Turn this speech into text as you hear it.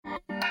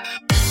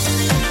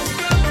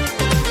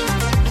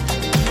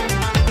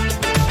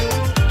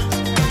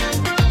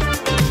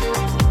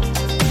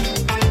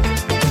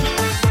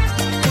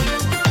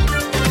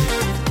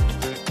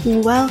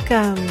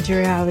Welcome to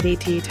Reality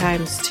Tea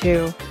Times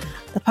 2,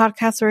 the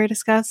podcast where we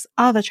discuss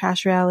all the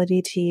trash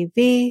reality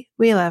TV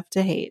we love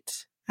to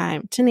hate.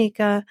 I'm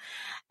Tanika,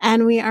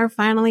 and we are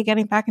finally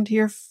getting back into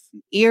your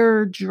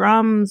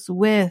eardrums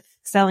with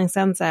Selling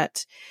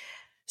Sunset.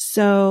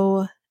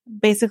 So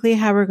basically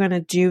how we're going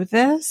to do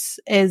this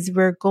is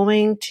we're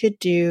going to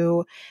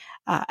do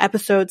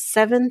episodes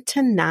 7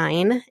 to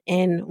 9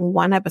 in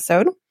one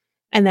episode.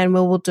 And then we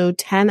will do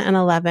 10 and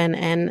 11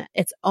 in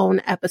its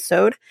own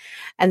episode.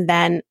 And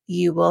then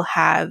you will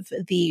have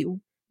the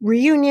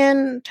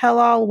reunion,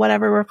 tell-all,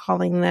 whatever we're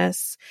calling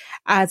this,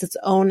 as its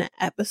own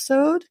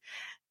episode.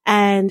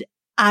 And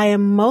I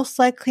am most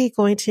likely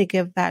going to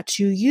give that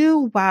to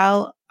you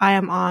while I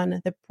am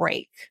on the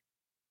break.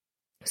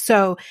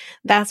 So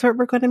that's what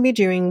we're going to be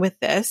doing with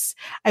this.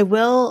 I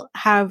will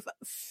have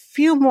a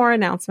few more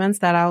announcements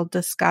that I'll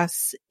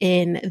discuss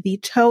in the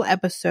toe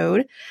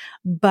episode,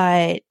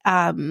 but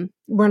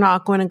we're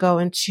not going to go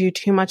into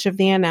too much of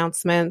the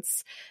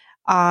announcements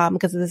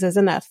because this is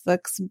a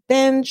Netflix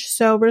binge.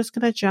 So we're just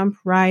going to jump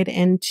right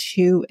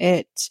into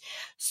it.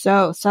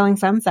 So Selling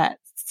Sunset,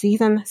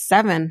 Season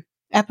 7,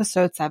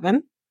 Episode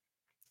 7,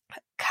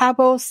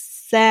 Cabo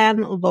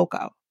San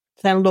Loco.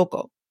 San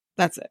Loco.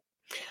 That's it.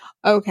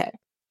 Okay.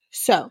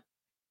 So,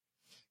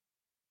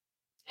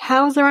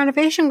 how's the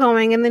renovation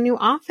going in the new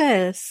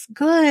office?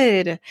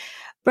 Good.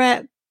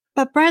 But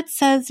Brett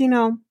says,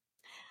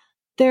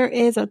 there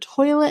is a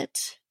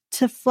toilet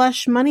to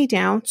flush money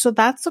down. So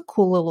that's a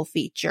cool little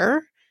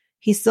feature.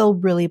 He's still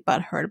really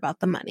butthurt about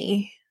the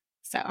money.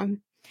 So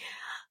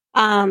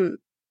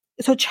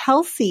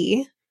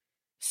Chelsea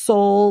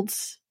sold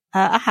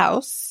a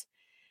house.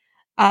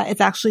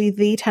 It's actually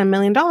the $10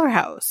 million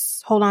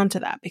house. Hold on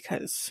to that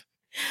because,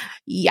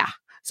 yeah.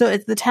 So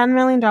it's the $10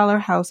 million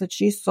house that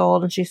she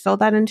sold, and she sold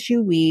that in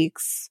 2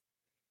 weeks.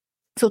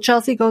 So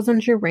Chelsea goes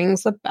and she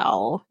rings the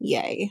bell.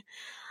 Yay.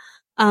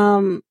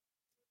 Bree's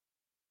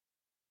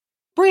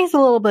a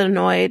little bit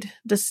annoyed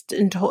just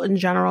in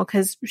general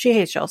because she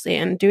hates Chelsea.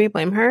 And do we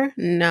blame her?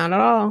 Not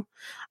at all.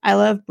 I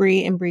love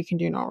Bree, and Bree can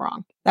do no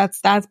wrong. That's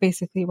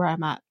basically where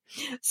I'm at.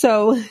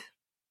 So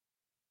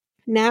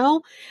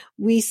now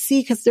we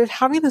see, because they're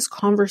having this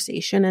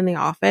conversation in the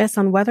office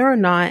on whether or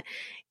not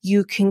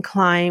you can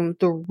climb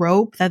the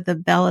rope that the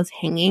bell is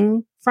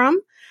hanging from.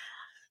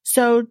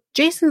 So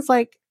Jason's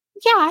like,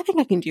 yeah, I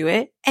think I can do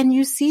it. And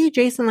you see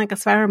Jason like a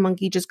spider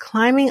monkey just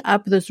climbing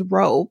up this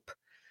rope.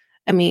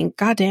 I mean,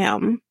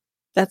 goddamn,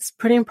 that's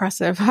pretty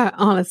impressive,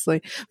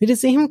 honestly. We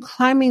just see him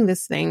climbing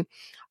this thing.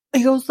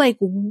 He goes like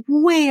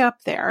way up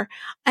there.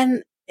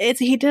 And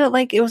he did it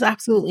like it was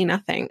absolutely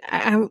nothing.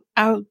 I'm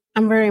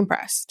very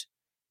impressed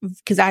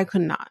because I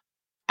could not.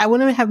 I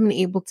wouldn't have been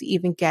able to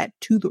even get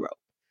to the rope.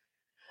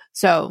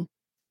 So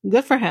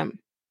good for him.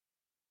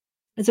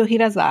 And so he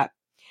does that.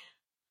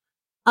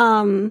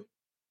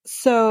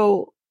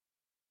 So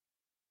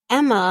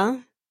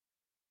Emma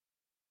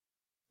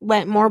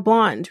went more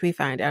blonde, we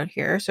find out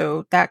here.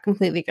 So that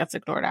completely gets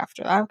ignored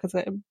after that because,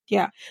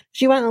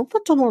 she went a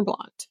little more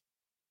blonde.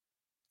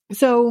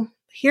 So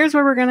here's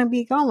where we're going to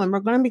be going. We're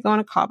going to be going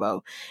to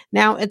Cabo.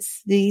 Now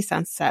it's the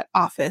Sunset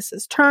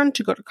office's turn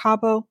to go to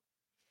Cabo.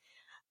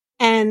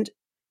 And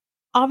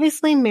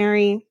obviously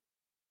Mary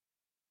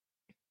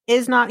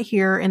is not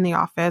here in the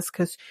office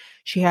because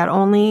she had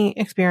only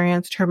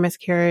experienced her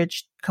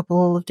miscarriage a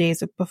couple of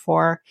days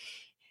before.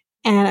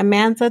 And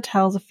Amanda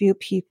tells a few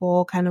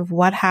people kind of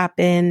what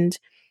happened.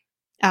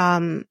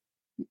 I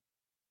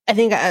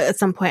think at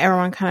some point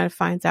everyone kind of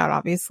finds out,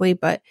 obviously,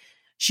 but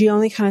she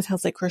only kind of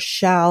tells like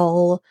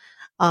Rochelle,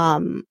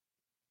 and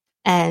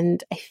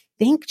I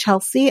think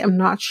Chelsea, I'm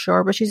not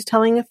sure, but she's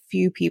telling a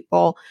few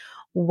people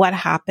what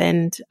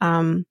happened.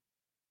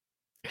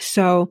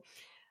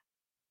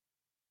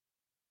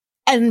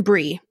 And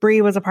Bree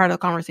was a part of the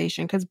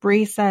conversation because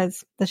Bree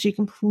says that she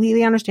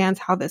completely understands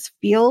how this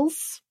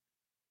feels.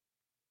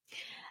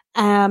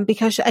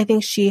 Because I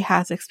think she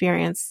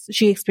experienced,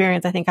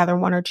 I think, either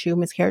 1 or 2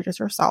 miscarriages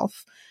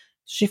herself.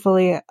 She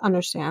fully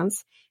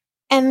understands.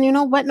 And you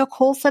know what?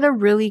 Nicole said a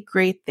really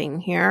great thing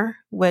here,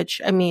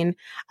 which, I mean,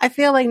 I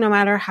feel like no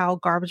matter how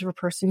garbage of a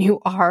person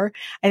you are,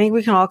 I think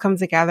we can all come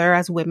together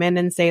as women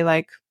and say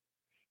like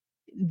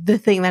the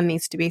thing that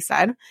needs to be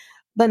said.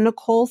 But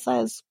Nicole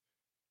says,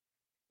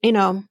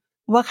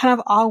 what kind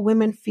of all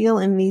women feel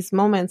in these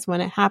moments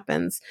when it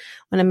happens,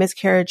 when a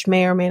miscarriage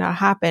may or may not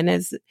happen,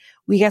 is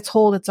we get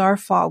told it's our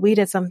fault, we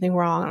did something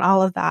wrong, and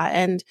all of that.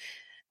 And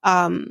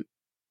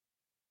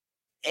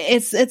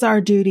it's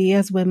our duty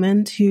as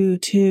women to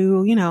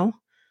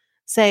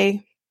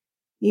say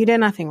you did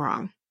nothing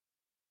wrong.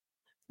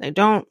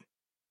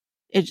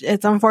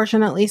 It's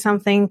unfortunately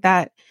something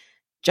that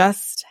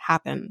just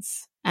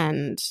happens.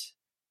 And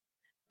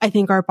I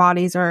think our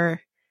bodies are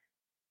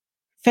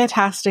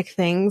fantastic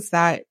things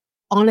that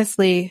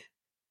honestly,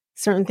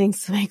 certain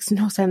things makes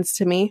no sense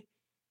to me.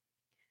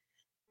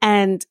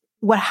 And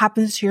what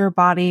happens to your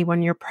body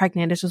when you're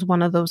pregnant is just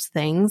one of those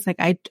things. Like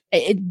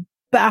it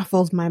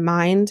baffles my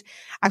mind.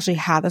 I actually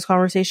had this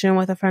conversation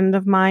with a friend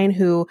of mine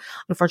who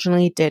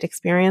unfortunately did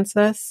experience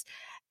this.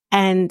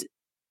 And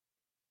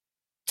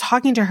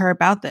talking to her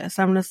about this,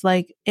 I'm just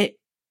like, it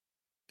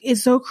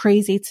is so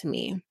crazy to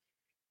me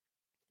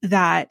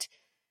that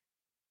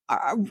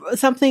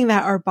something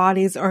that our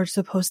bodies are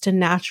supposed to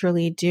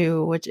naturally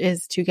do, which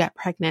is to get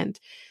pregnant,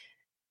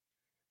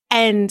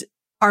 and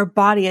our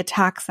body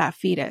attacks that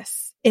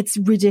fetus. It's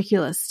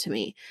ridiculous to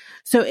me.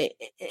 So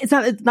it's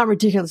not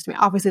ridiculous to me.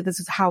 Obviously, this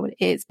is how it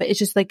is, but it's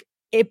just like,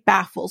 it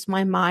baffles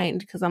my mind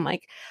because I'm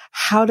like,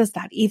 how does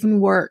that even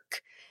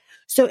work?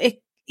 So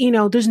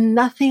there's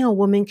nothing a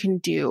woman can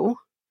do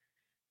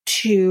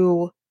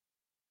to,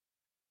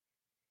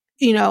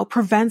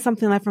 prevent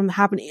something like from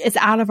happening. It's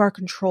out of our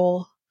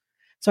control.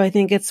 So I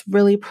think it's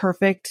really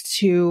perfect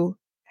to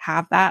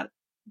have that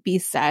be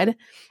said.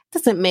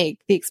 Doesn't make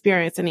the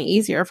experience any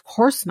easier. Of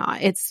course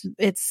not.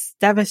 It's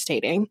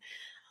devastating.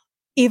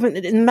 Even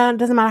it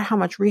doesn't matter how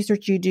much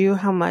research you do,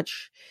 how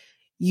much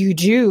you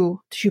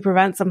do to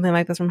prevent something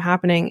like this from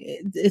happening.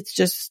 It's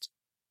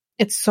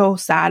so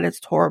sad.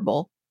 It's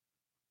horrible.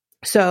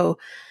 So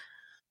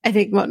I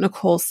think what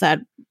Nicole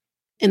said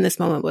in this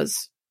moment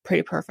was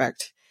pretty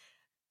perfect.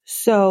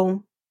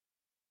 So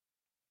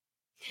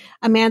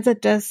Amanda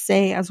does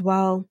say as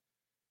well,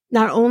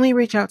 not only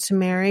reach out to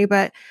Mary,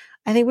 but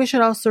I think we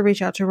should also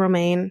reach out to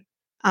Romain,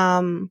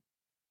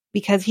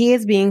 because he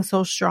is being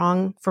so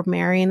strong for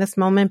Mary in this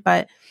moment,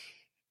 but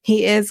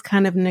he is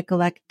kind of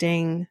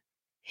neglecting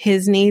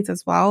his needs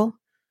as well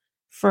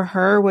for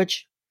her,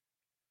 which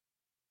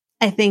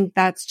I think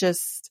that's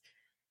just,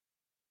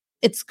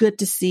 it's good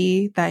to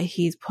see that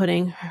he's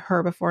putting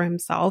her before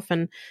himself.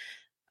 And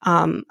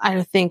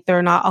I think there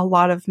are not a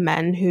lot of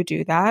men who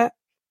do that.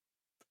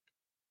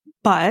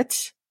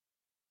 But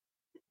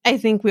I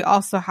think we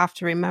also have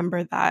to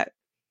remember that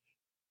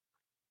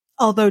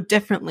although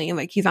differently,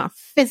 like he's not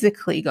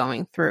physically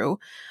going through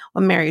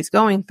what Mary's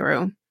going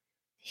through,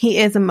 he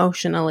is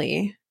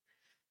emotionally.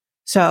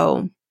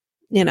 So,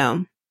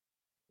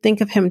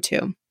 think of him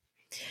too.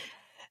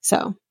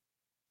 So,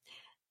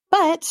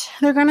 but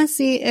they're going to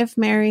see if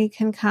Mary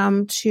can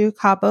come to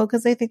Cabo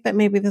because they think that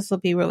maybe this will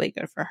be really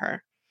good for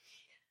her.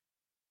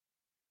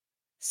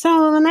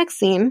 So the next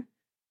scene,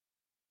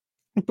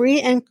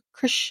 Bree and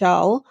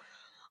Chriselle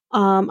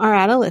are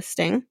at a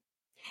listing,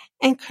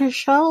 and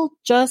Chriselle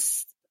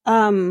just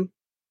kind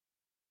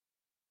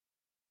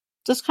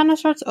of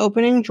starts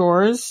opening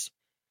drawers,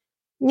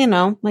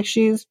 like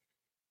she's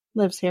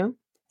lives here.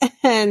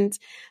 And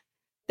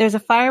there's a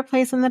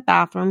fireplace in the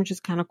bathroom, which is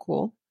kind of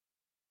cool.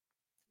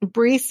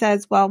 Bree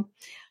says, well,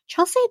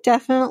 Chelsea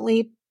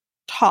definitely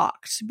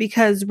talked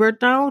because we're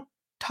now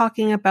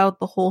talking about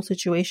the whole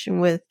situation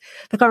with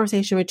the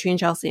conversation between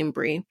Chelsea and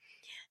Bree.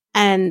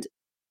 And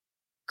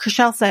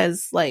Chriselle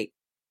says, like,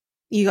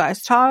 you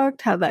guys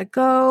talked, how'd that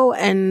go?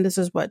 And this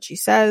is what she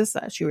says,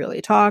 that she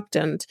really talked.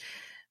 And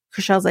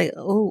Chriselle's like,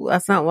 oh,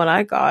 that's not what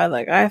I got.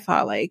 Like, I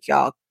thought, like,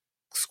 y'all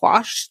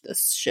squashed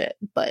this shit,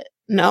 but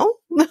no.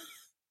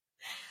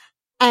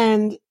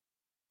 And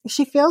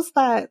she feels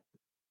that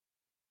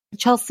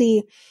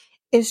Chelsea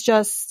is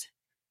just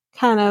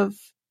kind of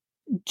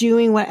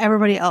doing what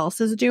everybody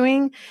else is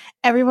doing.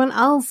 Everyone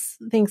else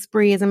thinks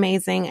Bree is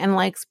amazing and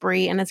likes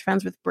Bree and is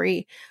friends with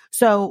Bree.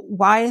 So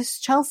why is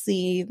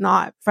Chelsea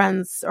not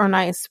friends or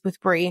nice with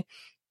Bree?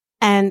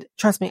 And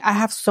trust me, I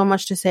have so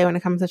much to say when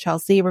it comes to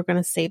Chelsea. We're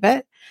going to save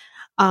it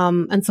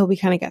until we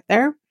kind of get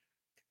there.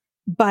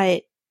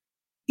 But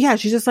yeah,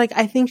 she's just like,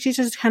 I think she's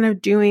just kind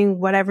of doing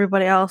what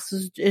everybody else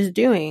is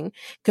doing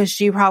because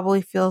she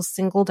probably feels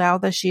singled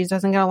out that she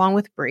doesn't get along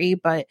with Bree,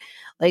 but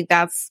like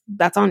that's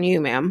on you,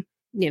 ma'am,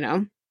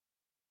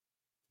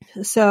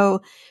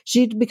 So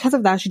because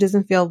of that, she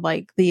doesn't feel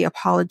like the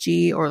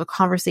apology or the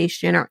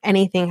conversation or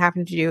anything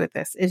having to do with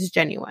this is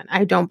genuine.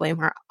 I don't blame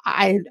her.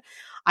 I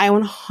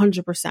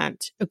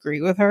 100%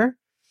 agree with her.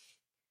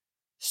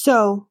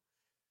 So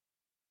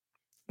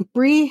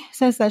Bree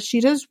says that she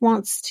just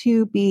wants her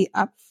to be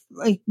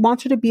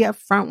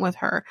upfront with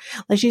her.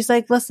 Like, she's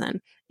like,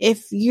 listen,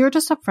 if you're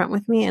just upfront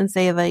with me and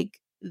say like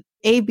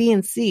A, B,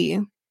 and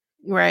C,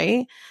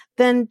 right?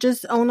 Then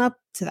just own up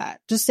to that.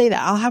 Just say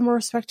that. I'll have more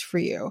respect for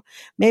you.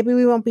 Maybe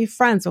we won't be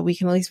friends, but we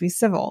can at least be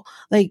civil.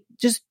 Like,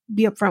 just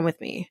be upfront with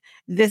me.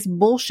 This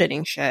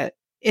bullshitting shit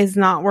is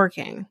not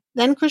working.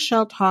 Then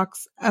Chriselle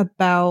talks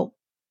about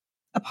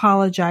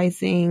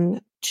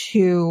apologizing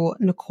to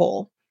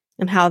Nicole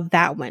and how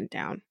that went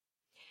down.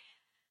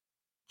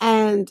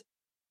 And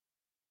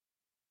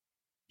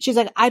she's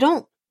like, I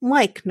don't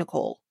like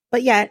Nicole,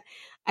 but yet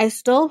I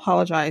still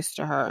apologize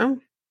to her.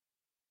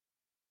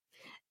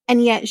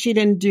 And yet she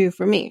didn't do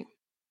for me.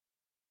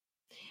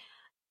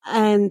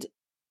 And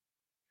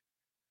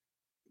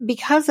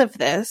because of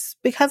this,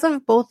 because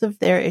of both of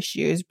their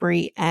issues,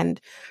 Bree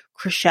and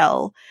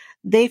Chriselle,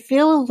 they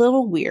feel a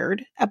little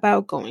weird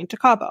about going to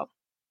Cabo.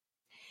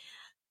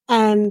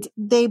 And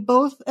they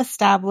both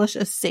establish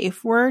a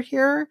safe word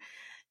here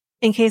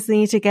in case they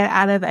need to get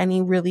out of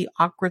any really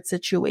awkward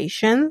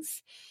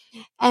situations.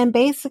 And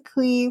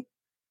basically,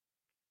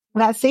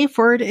 that safe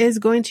word is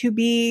going to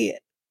be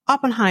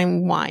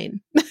Oppenheim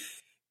wine.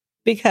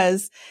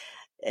 Because,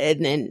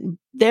 and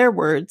their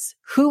words,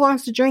 who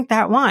wants to drink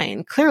that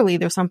wine? Clearly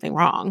there's something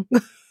wrong.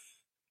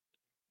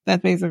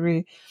 That's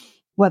basically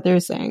what they're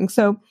saying.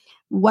 So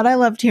what I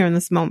loved here in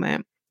this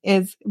moment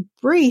is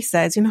Bree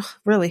says,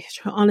 really,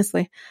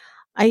 honestly,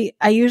 I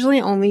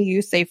usually only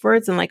use safe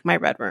words in like my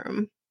red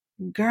room.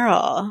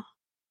 Girl.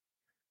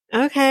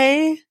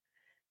 Okay.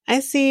 I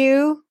see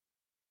you.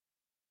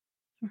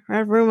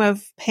 Red room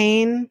of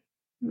pain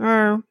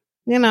or,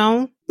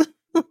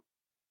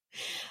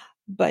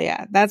 but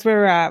yeah, that's where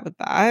we're at with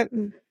that.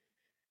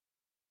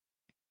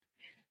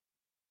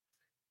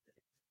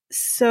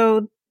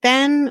 So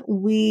then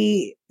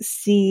we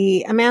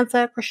see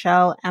Amanda,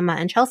 Chriselle, Emma,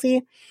 and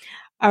Chelsea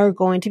are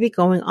going to be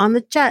going on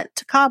the jet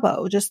to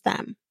Cabo, just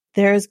them.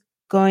 This is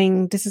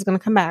going to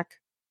come back.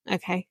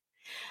 Okay.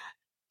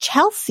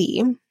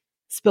 Chelsea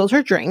spills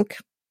her drink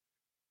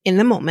in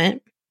the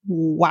moment.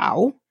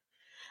 Wow.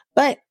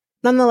 But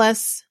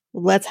nonetheless,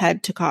 let's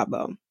head to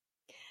Cabo.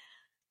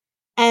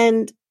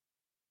 And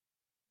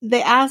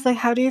they ask, like,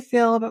 how do you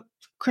feel about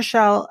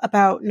Chriselle,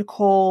 about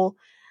Nicole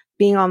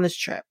being on this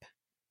trip?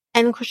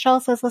 And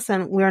Chriselle says,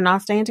 listen, we're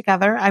not staying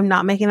together. I'm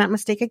not making that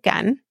mistake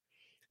again.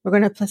 We're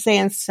going to stay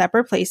in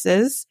separate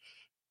places.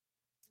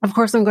 Of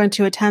course, I'm going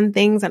to attend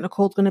things that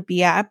Nicole's going to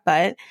be at,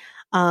 but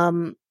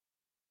I'm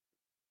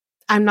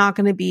not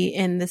going to be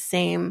in the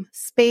same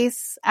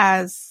space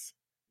as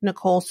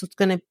Nicole. So it's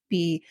going to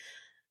be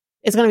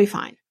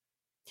fine.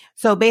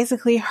 So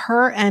basically,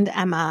 her and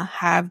Emma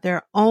have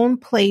their own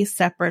place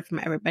separate from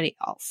everybody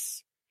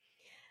else.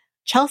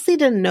 Chelsea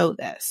didn't know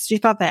this. She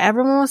thought that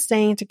everyone was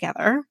staying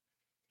together.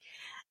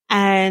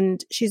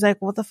 And she's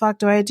like, what the fuck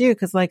do I do?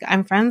 Cause like,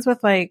 I'm friends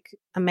with like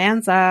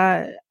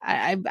Amanda.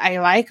 I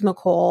like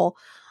Nicole.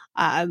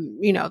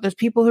 There's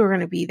people who are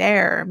going to be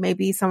there.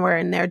 Maybe somewhere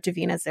in there,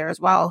 Davina's there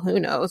as well. Who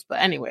knows? But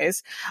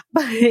anyways,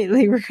 like,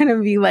 we're going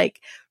to be like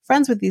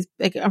friends with these,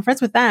 like, I'm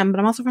friends with them, but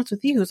I'm also friends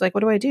with you. Who's like,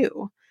 what do I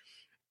do?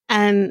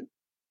 And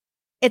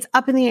it's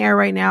up in the air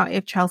right now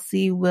if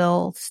Chelsea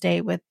will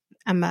stay with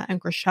Emma and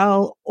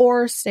Chriselle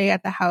or stay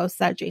at the house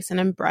that Jason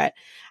and Brett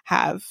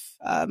have,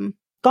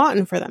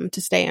 gotten for them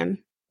to stay in.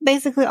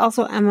 Basically,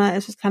 also Emma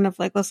is just kind of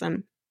like,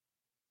 listen,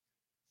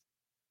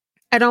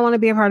 I don't want to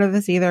be a part of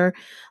this either.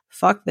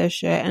 Fuck this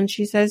shit. And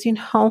she says,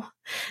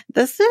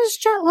 does this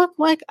jet look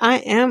like I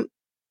am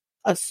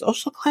a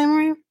social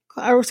climber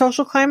or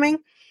social climbing?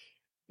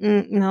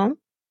 No.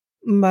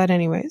 But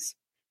anyways,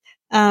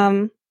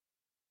 when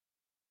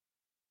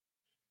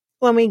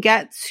we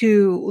get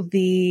to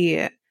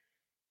the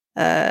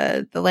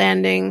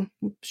landing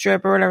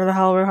strip or whatever the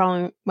hell we're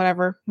calling,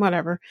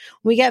 whatever.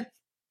 We get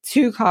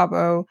to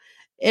Cabo,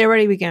 it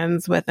already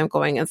begins with them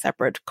going in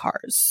separate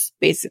cars.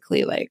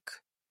 Basically, like,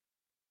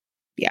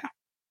 yeah.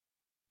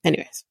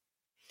 Anyways,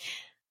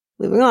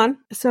 moving on.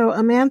 So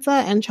Amanda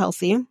and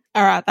Chelsea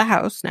are at the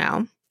house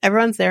now.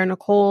 Everyone's there.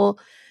 Nicole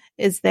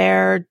is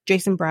there.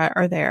 Jason, Brett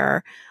are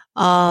there.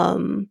 Is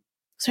there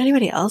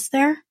anybody else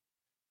there?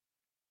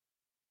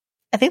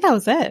 I think that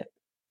was it.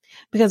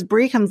 Because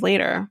Bree comes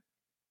later.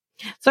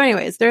 So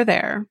anyways, they're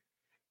there.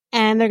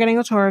 And they're getting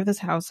a tour of this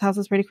house. The house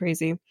is pretty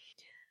crazy.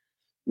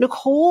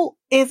 Nicole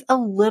is a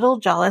little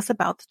jealous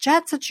about the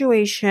jet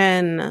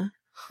situation.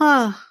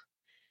 We're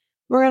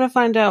going to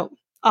find out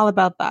all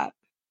about that.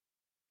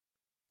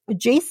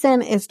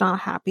 Jason is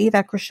not happy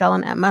that Chriselle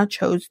and Emma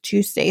chose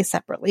to stay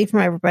separately from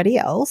everybody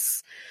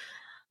else.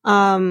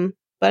 But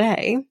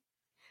hey,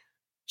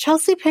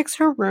 Chelsea picks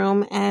her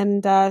room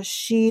and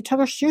she took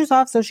her shoes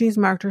off, so she's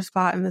marked her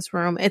spot in this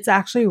room. It's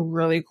actually a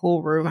really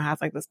cool room. It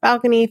has like this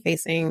balcony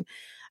facing,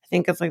 I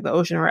think it's like the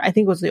ocean, or I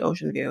think it was the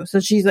ocean view.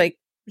 So she's like,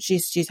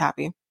 she's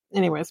happy.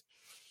 Anyways.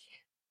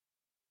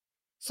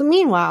 So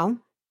meanwhile,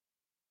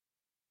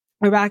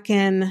 we're back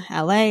in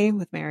LA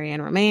with Mary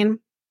and Romaine.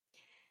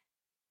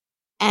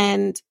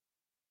 And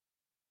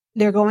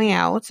they're going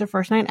out. It's their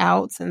first night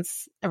out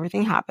since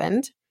everything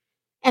happened.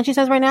 And she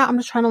says, right now, I'm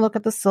just trying to look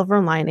at the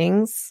silver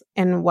linings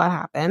and what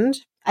happened.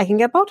 I can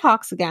get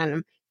Botox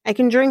again. I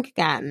can drink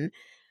again.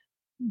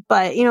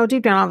 But,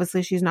 deep down,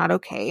 obviously, she's not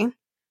okay.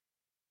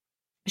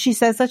 She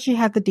says that she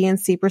had the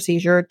DNC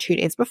procedure 2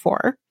 days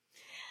before.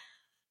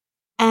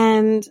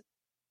 And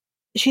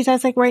she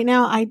says, like, right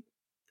now,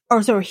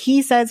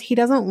 he says he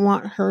doesn't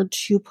want her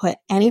to put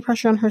any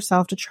pressure on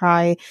herself to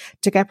try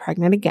to get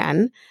pregnant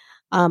again.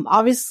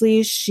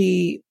 Obviously,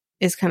 she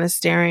is kind of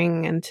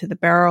staring into the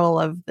barrel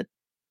of the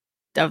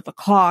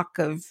clock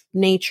of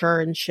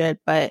nature and shit,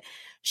 but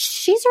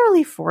she's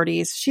early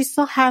 40s. She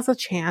still has a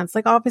chance.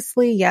 Like,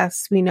 obviously,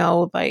 yes, we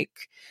know, like,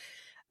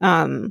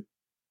 the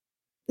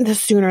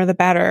sooner the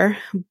better.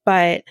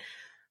 But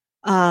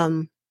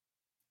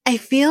I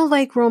feel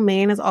like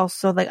Romaine is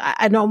also like,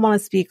 I don't want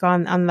to speak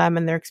on them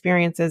and their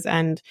experiences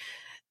and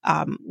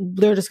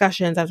their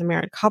discussions as a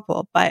married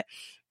couple, but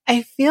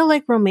I feel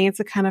like Romaine's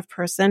the kind of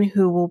person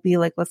who will be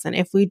like, listen,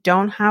 if we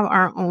don't have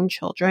our own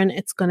children,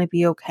 it's going to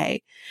be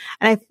okay.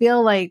 And I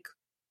feel like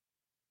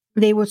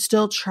they would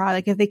still try,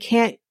 like if they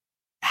can't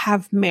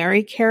have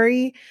Mary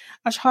carry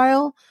a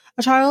child,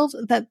 a child,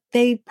 that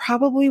they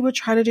probably would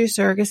try to do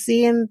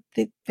surrogacy, and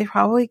they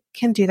probably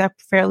can do that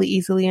fairly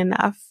easily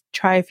enough.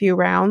 Try a few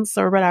rounds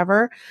or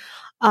whatever,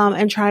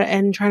 and try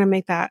to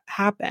make that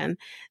happen.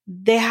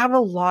 They have a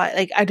lot.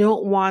 Like, I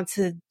don't want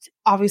to,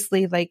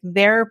 obviously, like,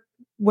 where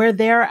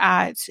they're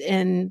at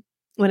in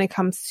when it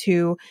comes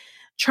to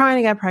trying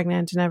to get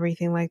pregnant and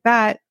everything like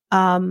that.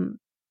 And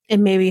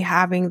maybe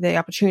having the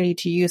opportunity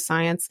to use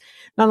science.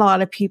 Not a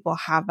lot of people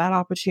have that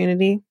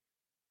opportunity.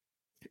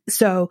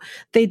 So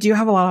they do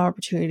have a lot of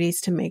opportunities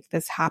to make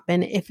this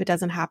happen if it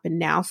doesn't happen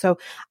now. So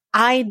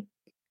I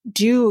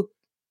do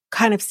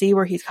kind of see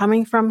where he's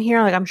coming from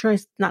here. Like, I'm sure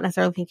he's not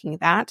necessarily thinking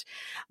that,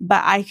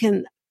 but I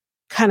can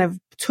kind of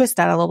twist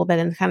that a little bit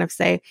and kind of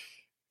say,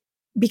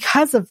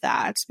 because of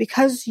that,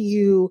 because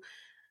you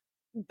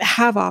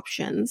have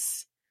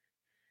options,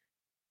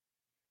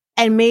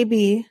 and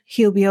maybe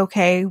he'll be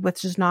okay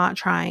with just not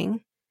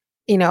trying,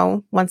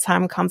 once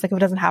time comes. Like, if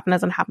it doesn't happen, it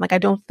doesn't happen. Like, I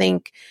don't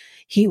think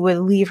he would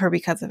leave her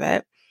because of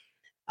it.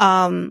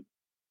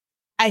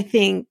 I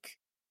think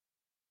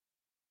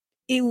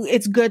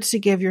it's good to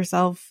give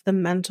yourself the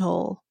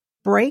mental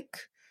break,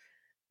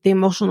 the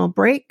emotional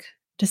break,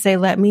 to say,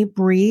 let me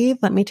breathe,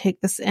 let me take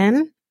this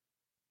in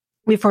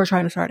before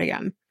trying to start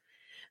again.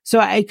 So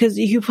because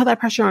if you put that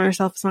pressure on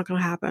yourself, it's not going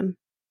to happen.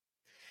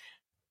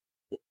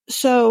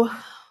 So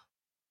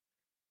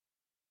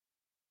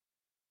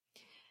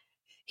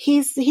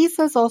he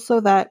says also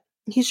that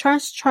he's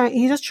just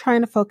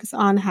trying to focus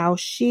on how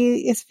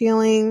she is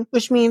feeling,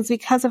 which means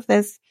because of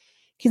this,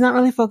 he's not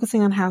really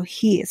focusing on how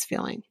he is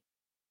feeling.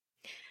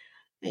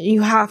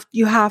 You have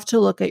to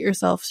look at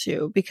yourself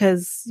too,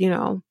 because,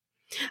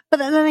 but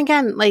then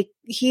again, like,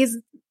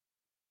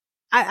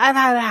 I've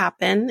had it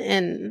happen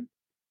in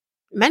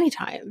many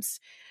times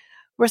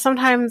where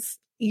sometimes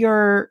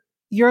you're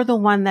the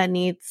one that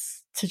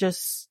needs to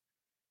just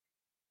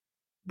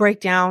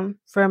break down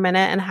for a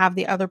minute and have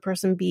the other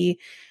person be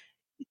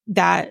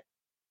that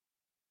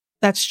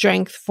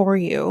strength for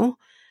you.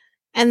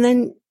 And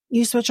then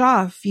you switch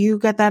off, you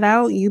get that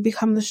out, you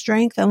become the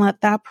strength, and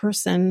let that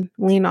person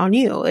lean on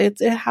you. It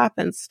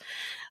happens.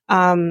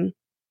 I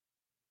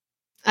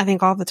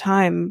think all the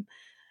time,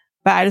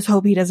 but I just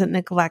hope he doesn't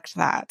neglect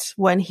that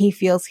when he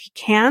feels he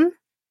can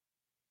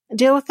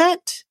deal with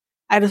it.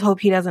 I just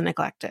hope he doesn't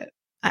neglect it.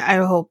 I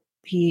hope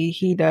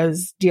he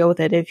does deal with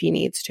it if he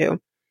needs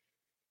to.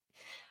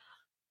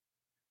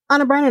 On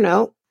a brighter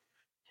note,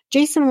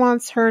 Jason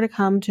wants her to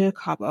come to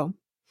Cabo,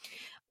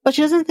 but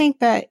she doesn't think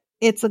that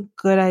it's a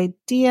good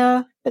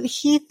idea, but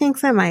he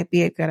thinks it might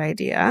be a good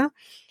idea.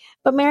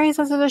 But Mary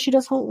says that she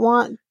doesn't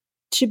want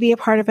to be a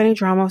part of any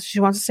drama. She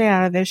wants to stay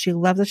out of this. She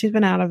loves that she's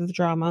been out of the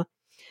drama.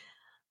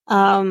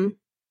 But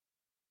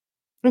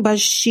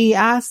she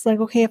asks, like,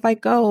 okay, if I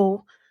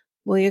go,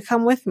 will you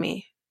come with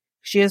me?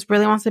 She just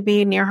really wants to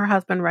be near her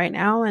husband right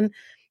now. And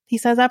he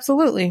says,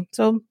 absolutely.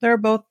 So they're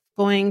both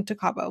going to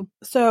Cabo.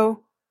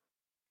 So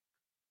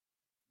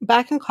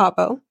back in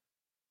Cabo,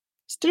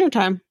 it's dinner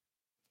time.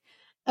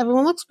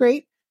 Everyone looks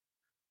great.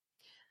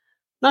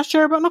 Not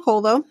sure about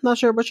Nicole, though. Not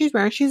sure what she's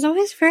wearing. She's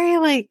always very,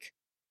 like,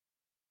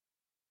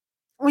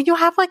 when you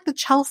have, like, the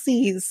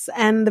Chelseas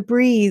and the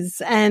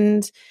Brees,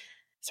 and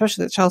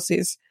especially the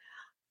Chelseas,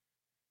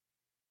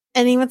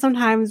 and even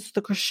sometimes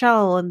the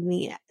Chriselle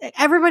and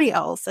everybody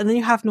else, and then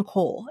you have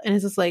Nicole, and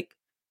it's just like,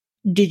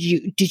 did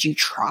you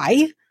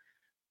try?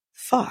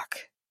 Fuck.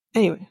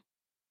 Anyway,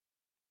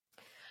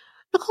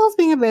 Nicole's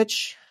being a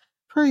bitch,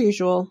 per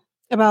usual,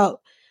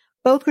 about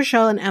both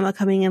Chriselle and Emma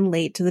coming in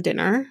late to the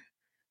dinner.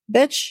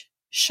 Bitch,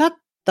 shut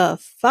the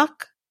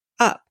fuck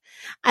up.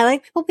 I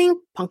like people being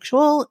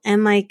punctual,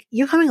 and, like,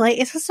 you coming late,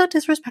 it's just so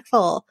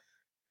disrespectful.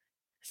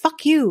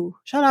 Fuck you.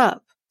 Shut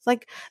up. It's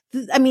like,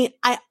 I mean,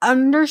 I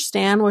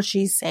understand what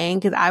she's saying,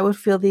 because I would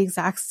feel the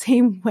exact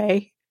same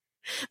way.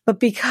 But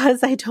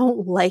because I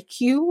don't like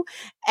you,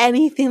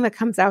 anything that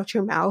comes out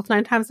your mouth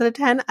 9 times out of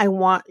 10, I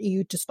want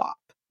you to stop.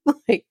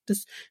 Like,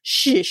 just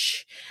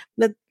shush.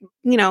 That,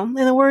 in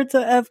the words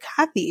of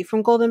Kathy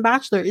from Golden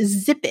Bachelor,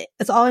 is zip it.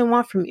 That's all I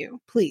want from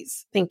you.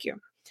 Please. Thank you.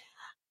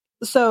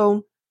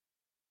 So,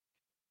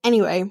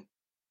 anyway.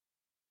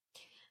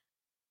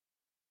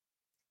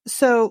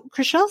 So,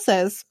 Chriselle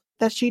says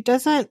that she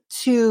doesn't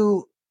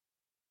to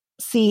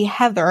see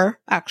Heather,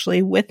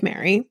 actually, with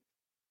Mary.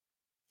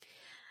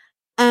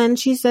 And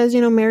she says,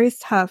 Mary's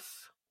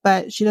tough,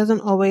 but she doesn't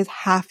always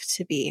have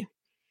to be.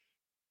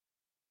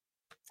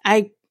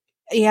 I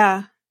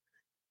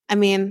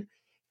mean,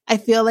 I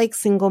feel like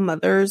single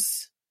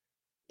mothers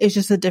is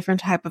just a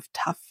different type of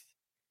tough,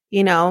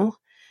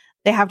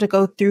 They have to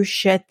go through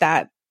shit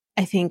that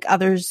I think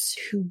others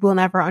who will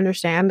never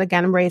understand.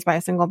 Again, I'm raised by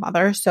a single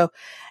mother, so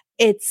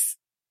it's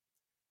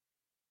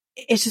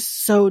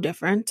just so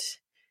different.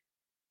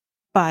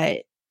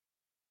 But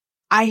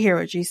I hear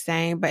what she's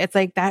saying, but it's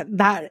like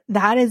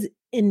that is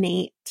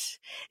innate.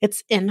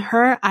 It's in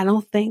her. I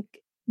don't think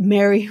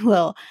Mary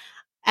will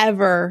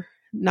ever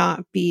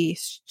not be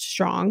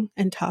strong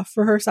and tough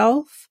for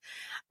herself.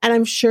 And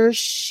I'm sure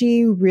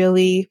she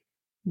really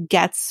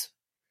gets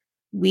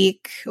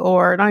weak,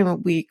 or not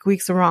even weak,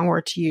 weak's the wrong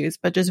word to use,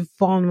 but just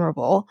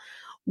vulnerable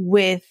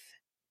with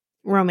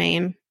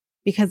Romaine,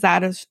 because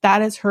that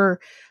is her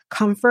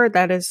comfort.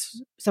 That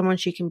is someone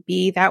she can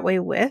be that way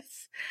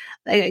with.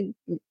 Like,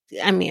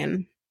 I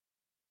mean,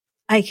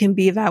 I can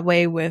be that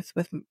way with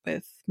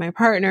my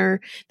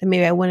partner, then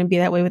maybe I wouldn't be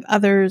that way with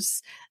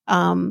others,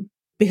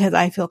 because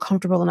I feel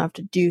comfortable enough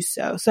to do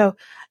so. So,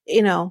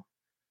 you know,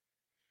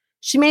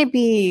 she may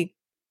be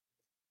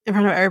in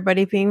front of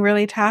everybody being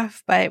really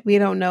tough, but we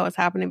don't know what's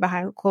happening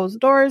behind closed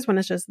doors when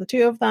it's just the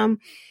two of them.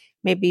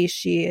 Maybe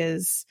she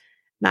is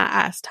not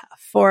as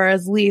tough, or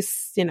at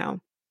least,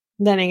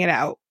 letting it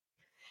out.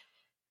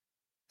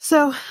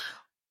 So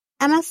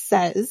Emma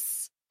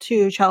says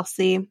to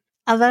Chelsea,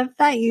 I love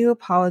that you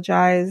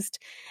apologized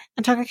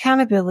and took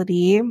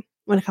accountability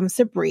when it comes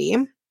to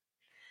Bree.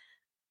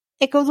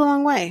 It goes a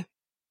long way.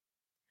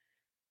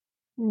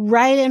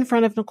 Right in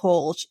front of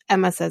Nicole,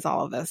 Emma says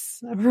all of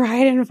this.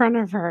 Right in front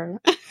of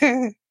her.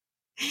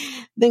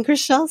 Then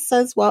Chriselle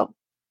says, well,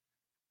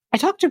 I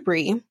talked to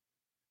Bree,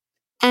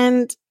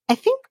 and I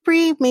think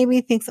Bree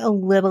maybe thinks a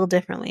little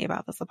differently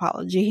about this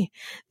apology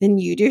than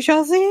you do,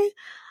 Chelsea.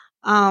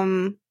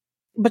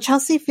 But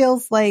Chelsea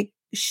feels like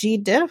she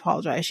did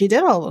apologize. She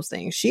did all those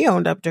things. She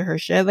owned up to her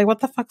shit. Like, what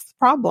the fuck's the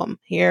problem?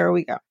 Here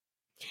we go.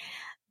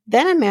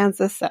 Then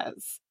Amanda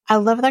says, I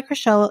love that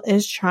Chriselle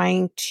is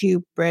trying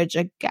to bridge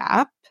a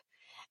gap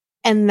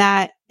and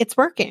that it's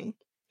working.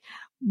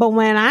 But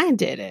when I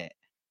did it,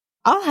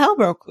 all hell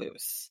broke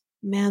loose.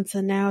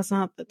 Amanda, now is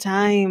not the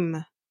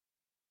time.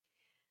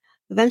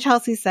 Then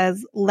Chelsea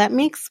says, let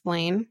me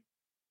explain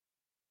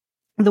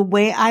the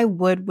way I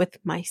would with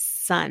my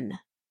son.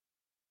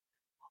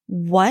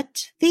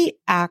 What the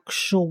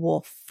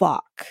actual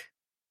fuck?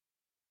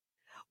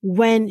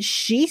 When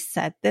she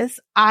said this,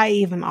 I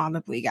even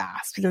audibly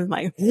gasped. And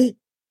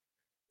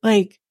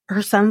like,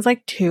 her son's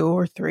like 2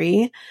 or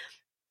 3.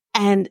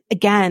 And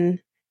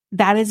again,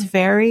 that is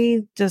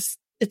very just,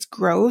 it's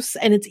gross.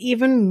 And it's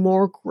even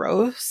more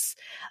gross.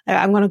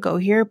 I'm going to go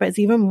here, but it's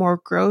even more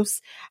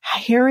gross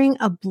hearing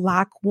a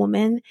Black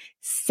woman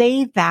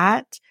say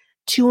that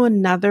to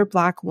another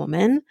Black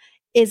woman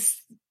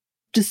is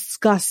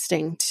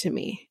disgusting to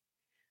me.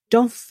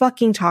 Don't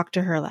fucking talk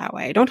to her that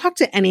way. Don't talk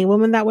to any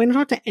woman that way. Don't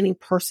talk to any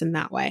person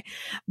that way.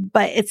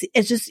 But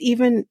it's just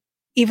even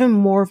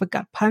more of a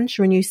gut punch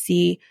when you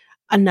see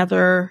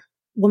another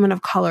woman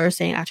of color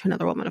saying that to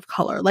another woman of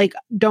color. Like,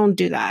 don't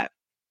do that.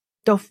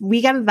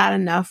 We get that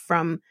enough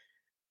from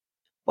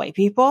white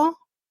people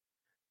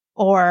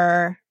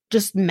or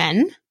just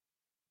men.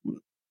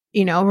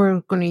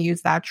 We're going to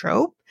use that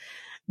trope.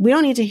 We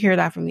don't need to hear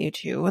that from you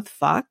too. What the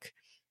fuck?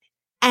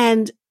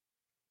 And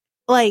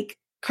like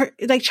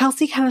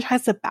Chelsea kind of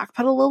tries to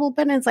backpedal a little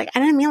bit, and it's like, I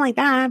didn't mean like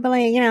that, but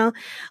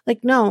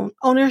no,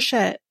 own your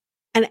shit.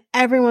 And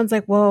everyone's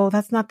like, whoa,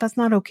 that's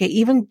not okay.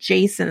 Even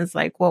Jason is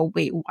like, whoa,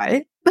 wait,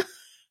 what?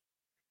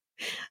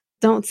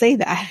 Don't say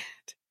that.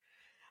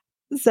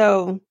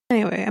 So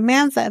anyway,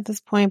 Amanda at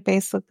this point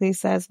basically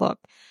says, look,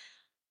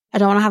 I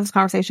don't want to have this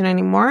conversation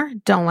anymore.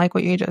 Don't like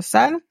what you just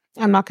said.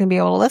 I'm not going to be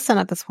able to listen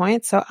at this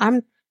point. So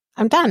I'm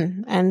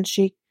done. And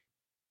she,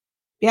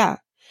 yeah,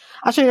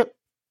 actually,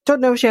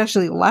 don't know if she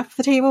actually left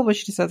the table, but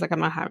she just says, like, I'm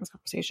not having this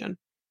conversation.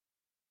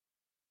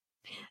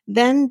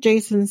 Then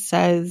Jason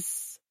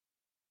says,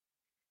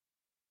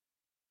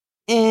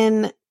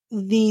 in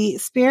the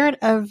spirit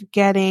of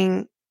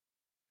getting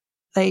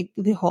like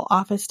the whole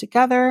office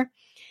together,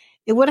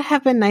 it would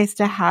have been nice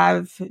to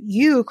have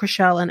you,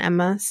 Chriselle, and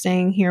Emma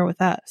staying here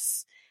with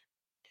us.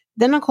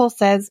 Then Nicole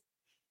says,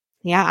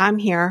 yeah, I'm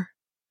here.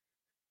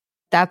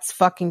 That's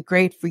fucking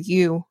great for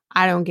you.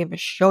 I don't give a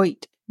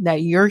shit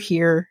that you're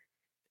here.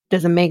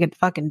 Doesn't make a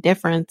fucking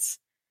difference,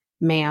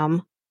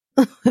 ma'am.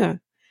 And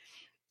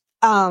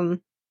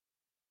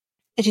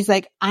she's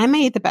like, I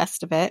made the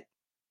best of it.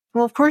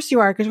 Well, of course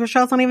you are, because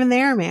Rochelle's not even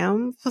there,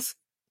 ma'am.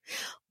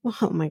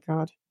 Oh my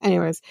God.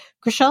 Anyways,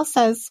 Rochelle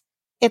says,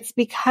 it's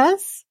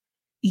because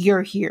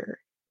you're here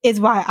is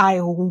why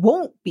I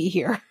won't be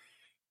here.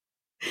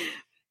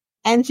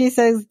 And she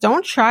says,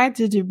 don't try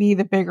to be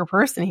the bigger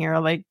person here.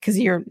 Like, cause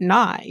you're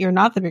not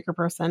the bigger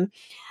person.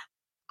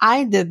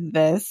 I did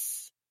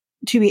this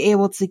to be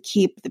able to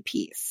keep the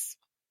peace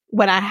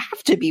when I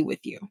have to be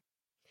with you.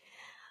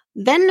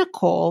 Then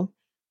Nicole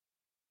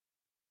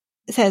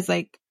says,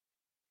 like,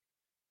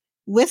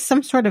 with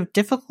some sort of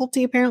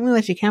difficulty, apparently,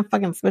 like she can't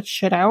fucking switch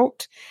shit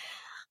out.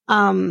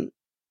 When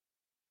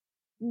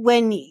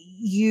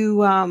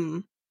you,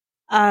 so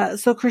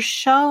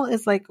Chriselle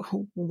is like,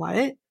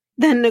 what?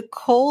 Then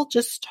Nicole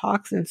just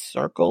talks in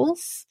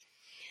circles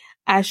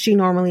as she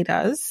normally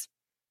does.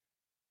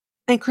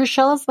 And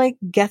Chriselle is like,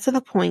 get to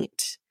the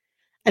point.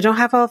 I don't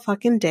have a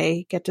fucking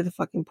day. Get to the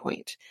fucking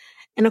point.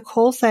 And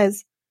Nicole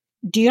says,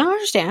 do you not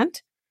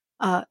understand?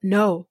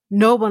 No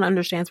one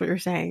understands what you're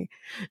saying.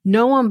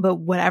 No one but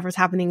whatever's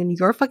happening in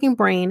your fucking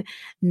brain.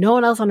 No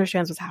one else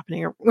understands what's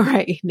happening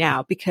right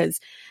now, because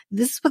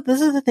this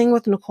is the thing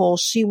with Nicole.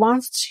 She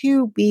wants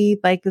to be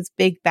like this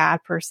big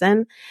bad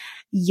person,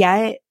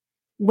 yet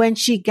when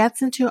she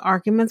gets into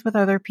arguments with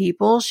other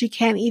people, she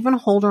can't even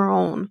hold her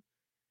own.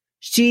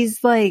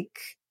 She's like,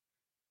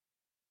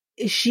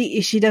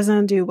 she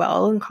doesn't do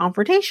well in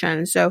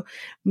confrontation. So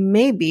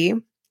maybe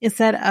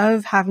instead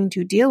of having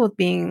to deal with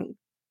being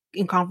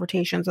in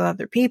confrontations with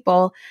other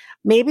people,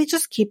 maybe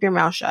just keep your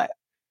mouth shut,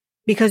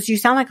 because you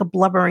sound like a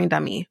blubbering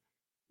dummy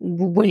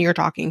when you're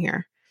talking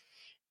here.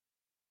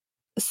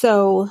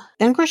 So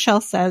then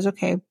Chriselle says,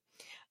 okay,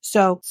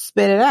 so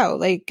spit it out,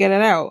 like get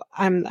it out.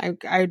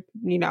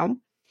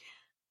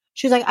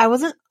 She's like, I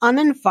wasn't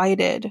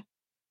uninvited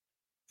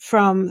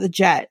from the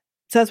jet.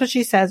 So that's what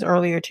she says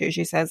earlier too.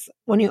 She says,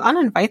 when you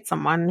uninvite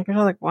someone, and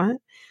Chriselle's like, what?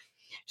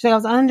 She's like, I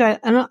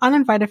was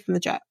uninvited from the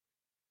jet.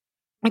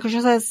 And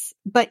Chriselle says,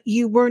 but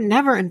you were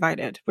never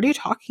invited. What are you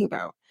talking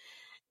about?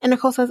 And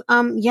Nicole says,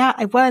 yeah,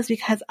 I was,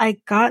 because I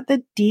got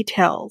the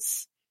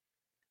details.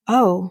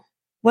 Oh,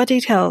 what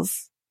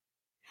details?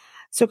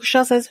 So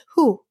Chriselle says,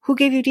 who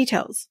gave you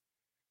details?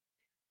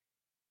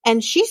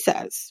 And she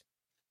says,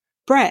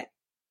 Brett.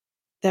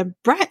 Then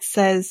Brett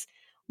says,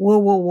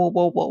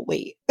 whoa,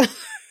 wait.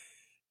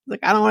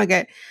 Like, I don't want to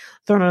get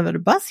thrown under the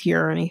bus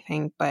here or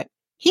anything, but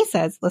he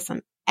says,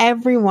 listen,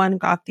 everyone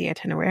got the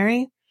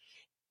itinerary.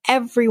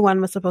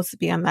 Everyone was supposed to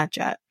be on that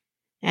jet.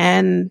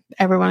 And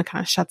everyone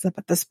kind of shuts up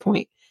at this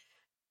point.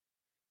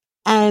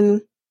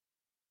 And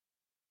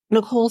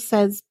Nicole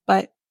says,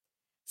 but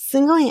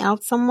singling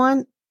out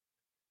someone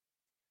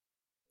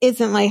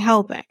isn't like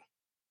helping.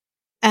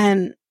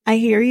 And I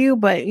hear you,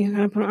 but you're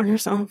going to put it on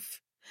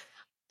yourself.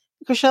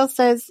 Chriselle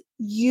says,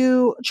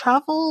 you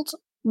traveled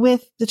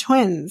with the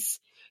twins.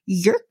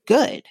 You're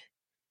good.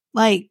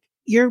 Like,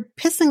 you're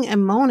pissing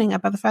and moaning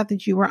about the fact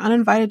that you were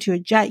uninvited to a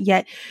jet,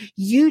 yet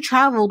you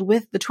traveled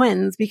with the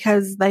twins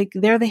because, like,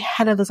 they're the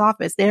head of this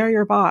office. They're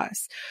your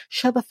boss.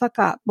 Shut the fuck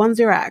up. One's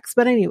your ex.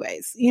 But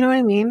anyways, you know what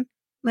I mean?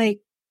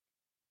 Like,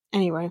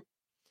 anyway.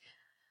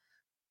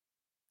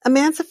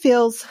 Amanda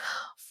feels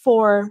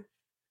for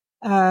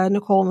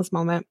Nicole in this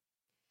moment.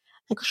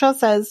 And Chriselle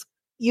says,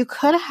 you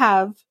could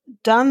have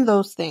done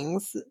those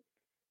things,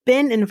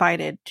 been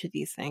invited to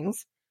these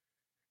things,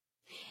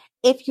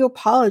 if you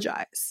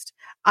apologized.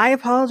 I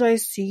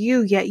apologized to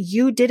you, yet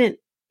you didn't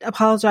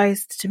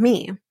apologize to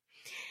me.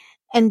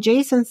 And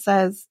Jason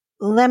says,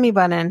 let me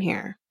butt in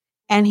here.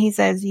 And he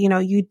says,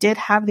 you did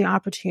have the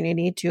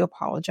opportunity to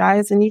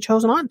apologize and you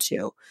chose not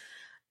to.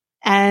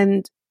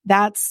 And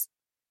that's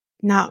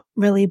not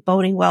really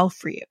boding well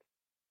for you.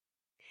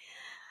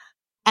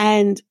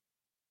 And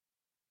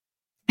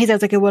he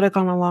says, like, it would have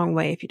gone a long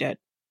way if you did.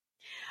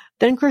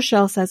 Then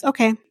Chriselle says,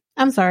 okay,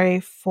 I'm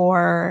sorry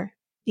for,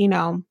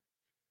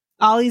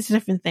 all these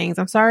different things.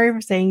 I'm sorry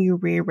for saying you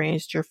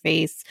rearranged your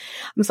face.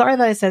 I'm sorry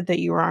that I said that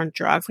you were on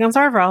drugs. Like, I'm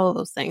sorry for all of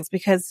those things,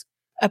 because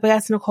I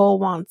guess Nicole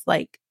wants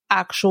like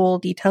actual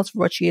details for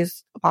what she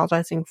is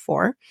apologizing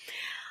for.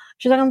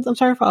 She's like, I'm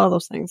sorry for all of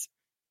those things.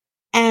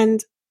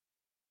 And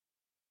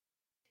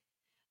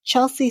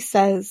Chelsea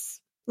says,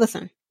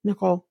 listen,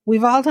 Nicole,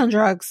 we've all done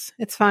drugs.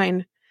 It's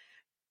fine.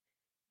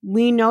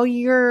 We know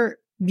you're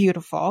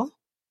beautiful.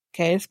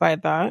 Okay,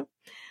 despite that.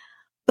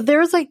 But there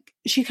was like,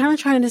 she kind of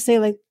trying to say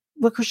like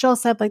what Chriselle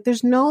said, like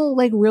there's no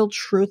like real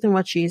truth in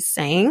what she's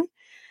saying.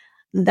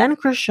 Then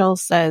Chriselle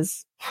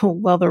says, oh,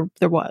 well,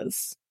 there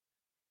was.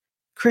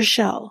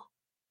 Chriselle,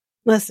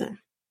 listen,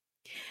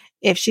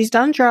 if she's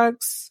done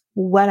drugs,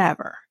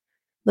 whatever.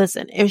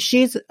 Listen, if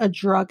she's a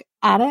drug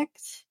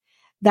addict,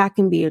 that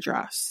can be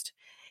addressed.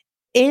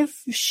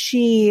 If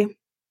she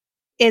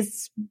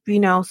is,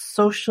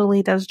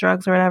 socially does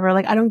drugs or whatever,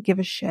 like, I don't give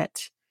a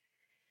shit.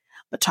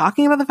 But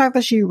talking about the fact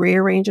that she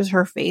rearranges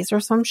her face or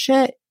some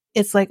shit,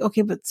 it's like,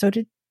 okay, but so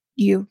did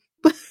you.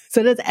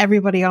 So does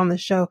everybody on the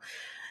show.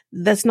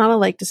 That's not a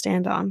leg to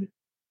stand on.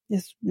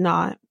 It's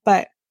not.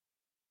 But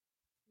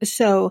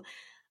so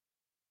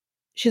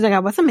she's like, I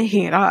wasn't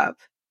making it up.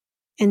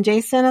 And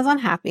Jason is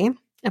unhappy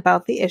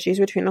about the issues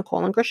between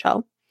Nicole and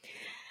Chriselle.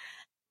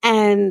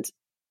 And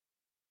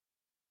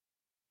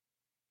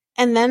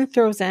then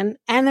throws in,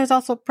 and there's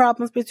also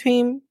problems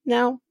between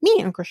now me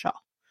and Chriselle.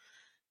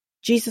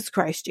 Jesus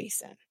Christ,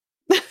 Jason.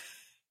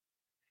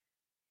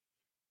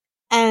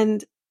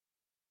 And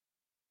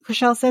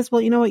Chriselle says,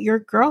 well, you know what? Your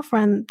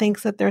girlfriend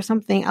thinks that there's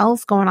something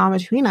else going on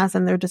between us,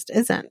 and there just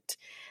isn't.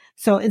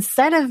 So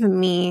instead of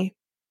me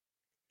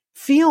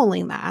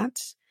fueling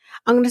that,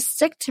 I'm going to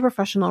stick to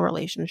professional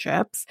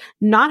relationships,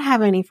 not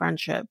have any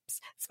friendships,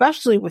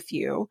 especially with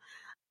you,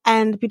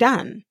 and be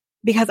done.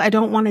 Because I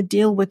don't want to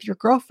deal with your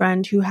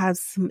girlfriend who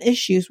has some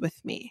issues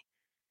with me.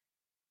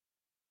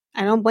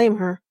 I don't blame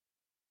her.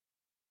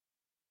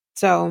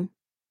 So,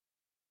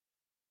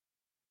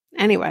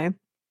 anyway,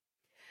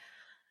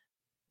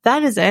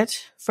 that is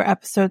it for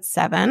episode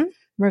 7.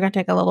 We're going to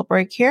take a little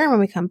break here. When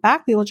we come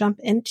back, we will jump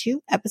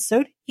into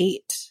episode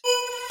 8.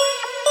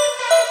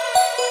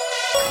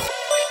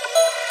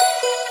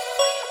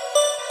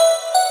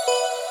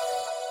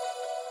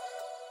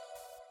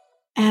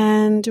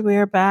 And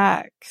we're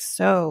back.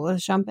 So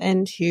let's jump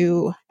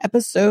into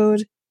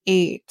episode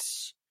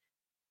 8.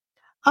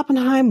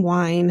 Oppenheim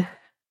wine.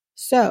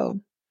 So,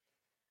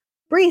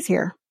 Bree's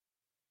here.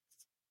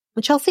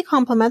 Chelsea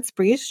compliments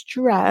Bree's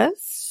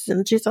dress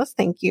and she says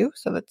thank you.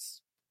 So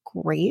that's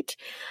great.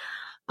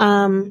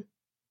 That'll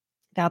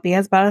be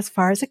about as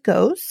far as it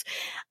goes.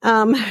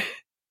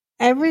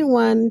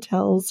 Everyone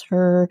tells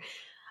her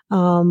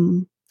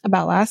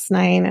about last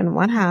night and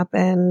what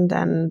happened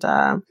and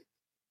the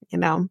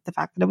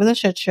fact that it was a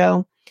shit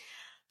show.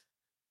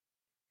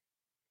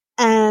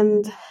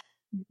 And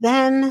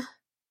then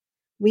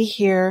we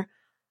hear,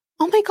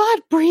 oh my God,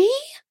 Bree?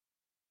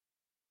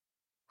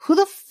 Who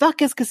the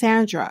fuck is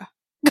Cassandra?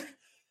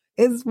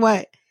 Is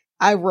what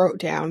I wrote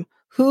down.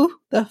 Who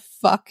the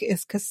fuck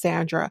is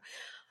Cassandra?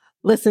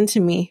 Listen to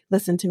me.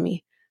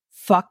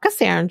 Fuck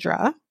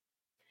Cassandra.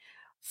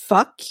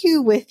 Fuck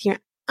you with your,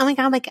 oh my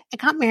God, like I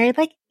got married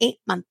like 8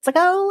 months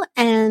ago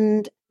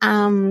and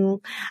I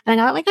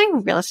got like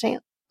my real estate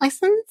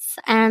license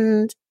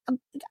and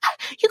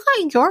you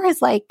got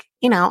yours like,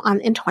 in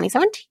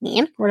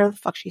 2017, whatever the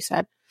fuck she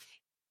said.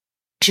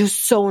 She was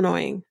so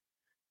annoying.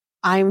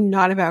 I'm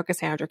not about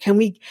Cassandra. Can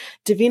we,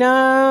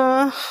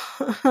 Davina,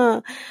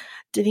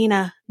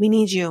 Davina, we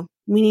need you.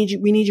 We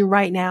need you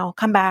right now.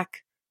 Come back.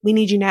 We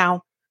need you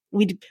now.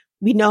 We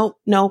know,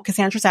 no,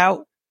 Cassandra's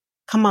out.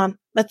 Come on,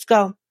 let's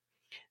go.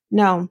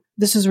 No,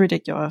 this is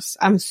ridiculous.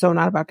 I'm so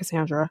not about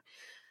Cassandra.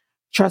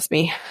 Trust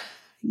me.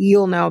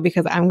 You'll know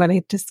because I'm going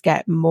to just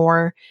get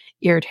more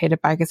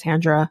irritated by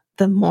Cassandra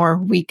the more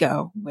we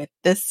go with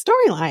this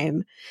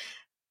storyline.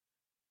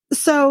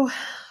 So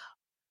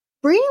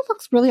Bree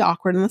looks really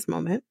awkward in this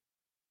moment.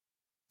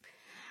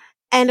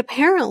 And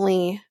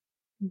apparently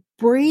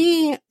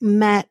Bree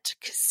met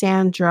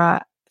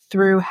Cassandra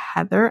through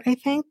Heather, I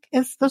think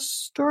is the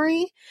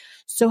story.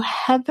 So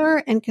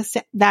Heather and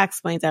Cassandra, that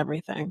explains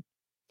everything.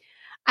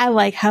 I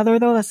like Heather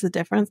though, that's the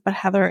difference, but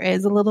Heather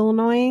is a little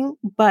annoying,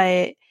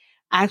 but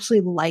I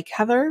actually like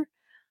Heather.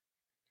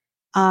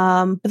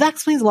 But that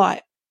explains a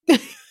lot.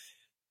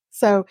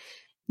 So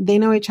they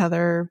know each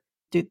other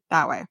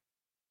that way.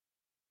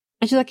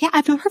 And she's like, yeah,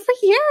 I've known her for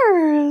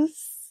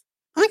years.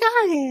 Oh my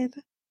God.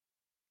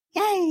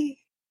 Yay.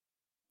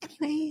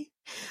 Anyway.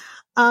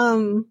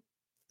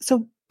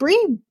 So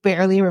Bree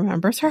barely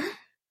remembers her,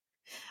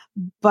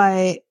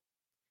 but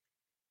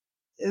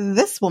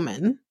this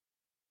woman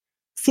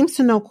seems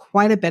to know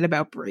quite a bit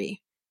about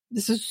Bree.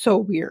 This is so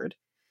weird.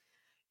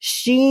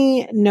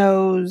 She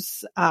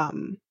knows,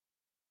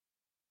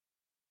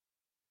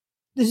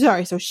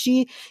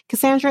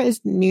 Cassandra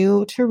is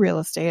new to real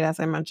estate, as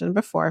I mentioned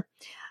before.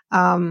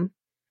 And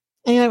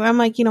I'm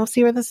like,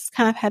 see where this is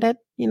kind of headed,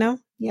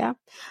 Yeah.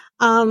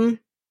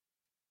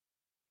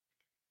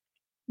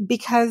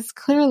 Because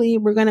clearly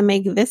we're going to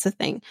make this a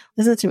thing.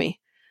 Listen to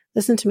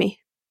me.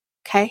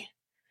 Okay.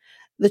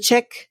 The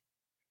chick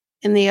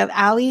in the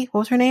alley,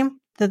 what was her name?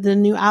 The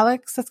new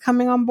Alex that's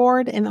coming on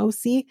board in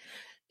OC.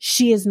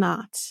 She is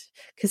not.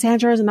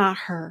 Cassandra is not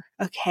her.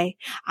 Okay.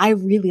 I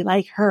really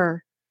like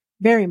her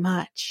very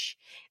much.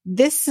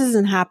 This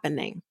isn't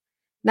happening.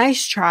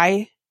 Nice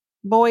try,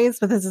 boys,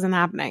 but this isn't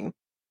happening.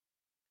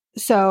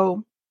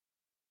 So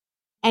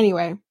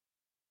anyway,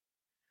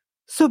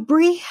 so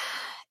Bree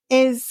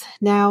is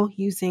now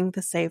using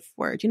the safe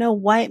word. You know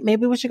what?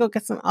 Maybe we should go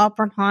get some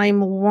Oppenheim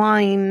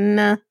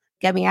wine.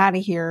 Get me out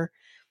of here.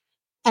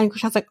 And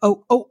Krishan's like,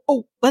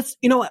 oh, let's,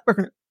 you know what?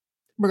 We're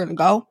gonna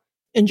go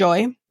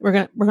enjoy.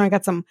 We're gonna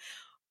get some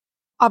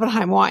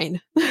Oppenheim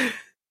wine.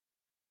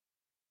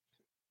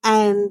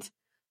 And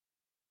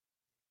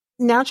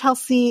now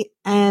Chelsea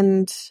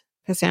and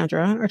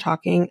Cassandra are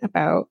talking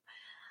about,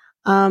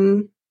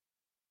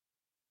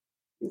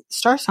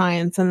 star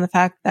signs and the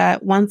fact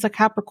that one's a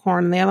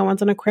Capricorn and the other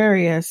one's an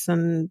Aquarius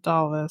and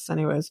all this.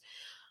 Anyways,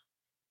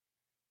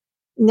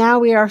 now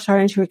we are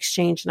starting to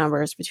exchange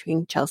numbers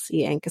between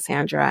Chelsea and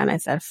Cassandra. And I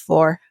said,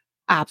 for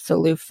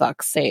absolute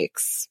fuck's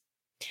sakes.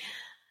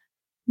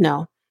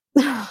 No.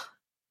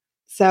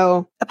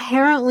 So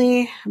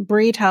apparently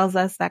Bree tells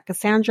us that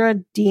Cassandra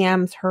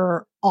DMs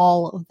her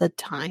all the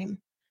time.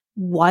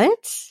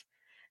 What?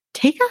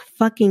 Take a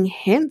fucking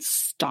hint,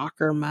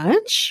 stalker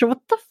much?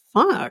 What the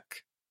fuck?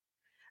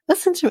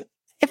 Listen to me.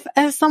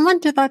 If someone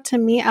did that to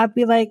me, I'd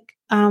be like,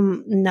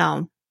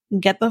 no,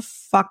 get the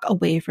fuck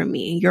away from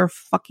me. You're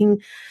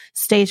fucking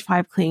stage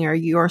 5 clinger.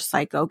 You're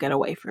psycho. Get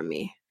away from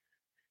me.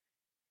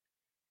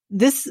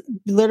 This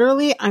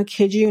literally, I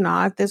kid you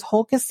not, this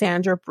whole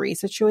Cassandra Bree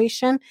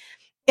situation,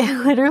 it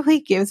literally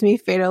gives me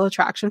Fatal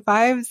Attraction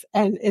vibes.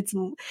 And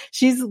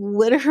she's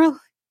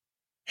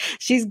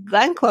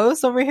Glenn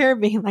Close over here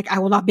being like, I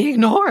will not be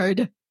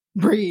ignored.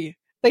 Bree.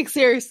 Like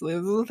seriously,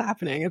 this is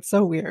happening. It's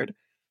so weird.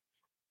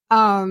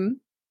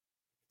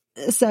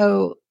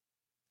 So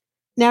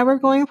now we're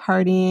going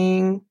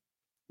partying.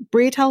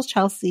 Bree tells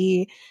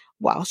Chelsea,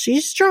 while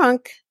she's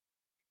drunk,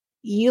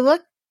 you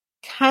look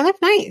kind of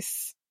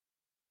nice.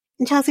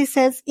 And Chelsea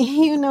says,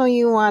 you know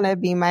you want to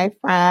be my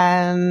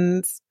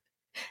friend.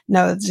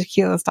 No,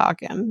 Tequila's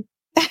talking.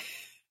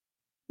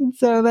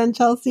 So then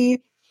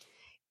Chelsea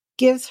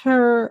gives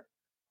her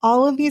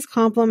all of these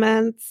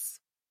compliments.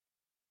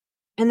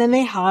 And then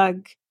they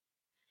hug.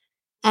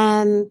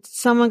 And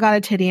someone got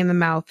a titty in the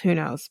mouth. Who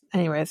knows?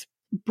 Anyways,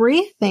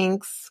 Bree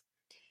thinks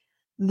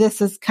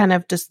this is kind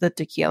of just the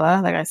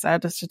tequila. Like I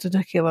said, it's just a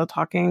tequila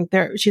talking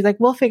there. She's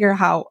like, we'll figure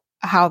how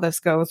this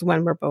goes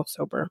when we're both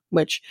sober,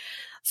 which,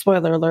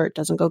 spoiler alert,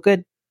 doesn't go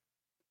good.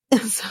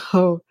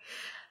 So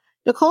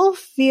Nicole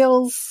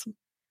feels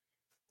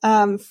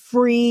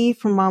free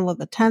from all of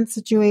the tense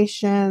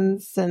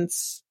situations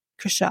since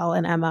Chriselle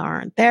and Emma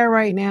aren't there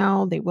right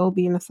now. They will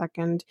be in a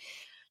second.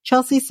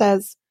 Chelsea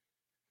says,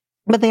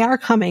 but they are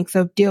coming,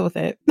 so deal with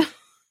it.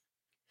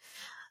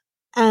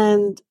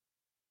 And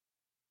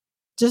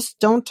just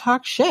don't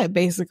talk shit,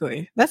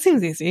 basically. That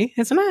seems easy,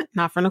 isn't it?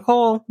 Not for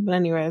Nicole. But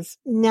anyways,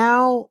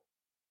 now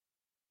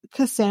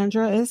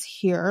Cassandra is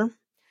here.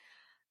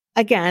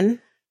 Again,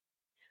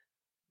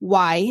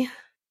 why?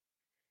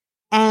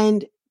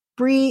 And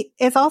Bree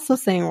is also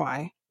saying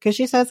why. Because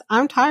she says,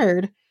 I'm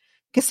tired.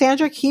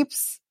 Cassandra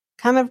keeps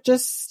kind of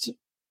just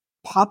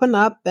popping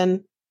up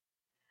and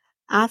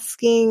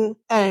asking,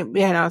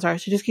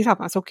 she just keeps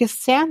popping up. So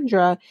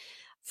Cassandra,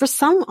 for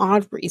some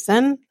odd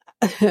reason,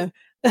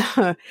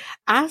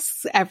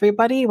 asks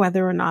everybody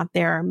whether or not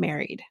they're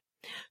married.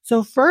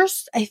 So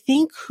first, I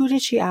think, who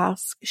did she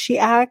ask? She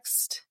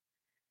asked,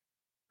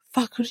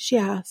 who did she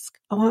ask?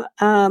 Oh,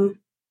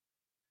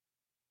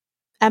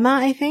 Emma,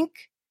 I think.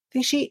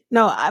 Maybe,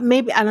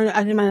 I don't know.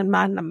 It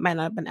might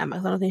not have been Emma.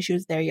 I don't think she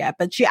was there yet,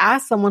 but she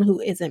asked someone who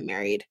isn't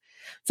married.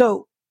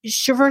 So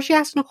first she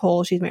asked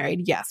Nicole, she's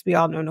married. Yes, we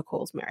all know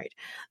Nicole's married.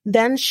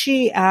 Then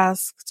she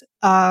asked,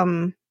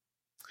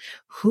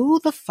 who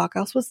the fuck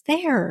else was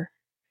there?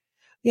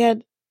 We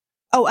had,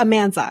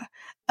 Amanda.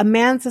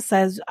 Amanda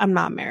says, I'm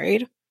not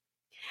married.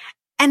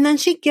 And then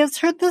she gives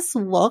her this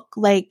look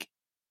like,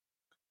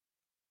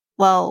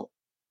 well,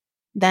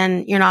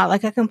 then you're not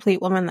like a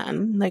complete woman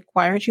then. Like,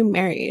 why aren't you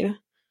married?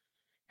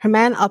 Her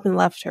man up and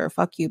left her.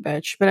 Fuck you,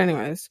 bitch. But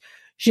anyways,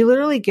 she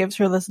literally gives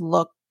her this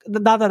look.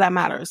 Not that that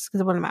matters,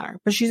 because it wouldn't matter.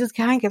 But she just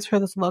kind of gives her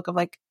this look of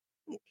like,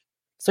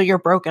 so you're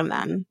broken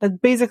then. That's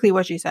basically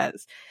what she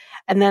says.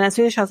 And then as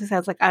soon as Chelsea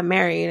says, like, I'm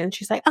married, and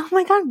she's like, oh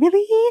my God,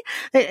 really?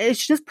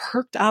 She just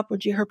perked up when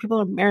she heard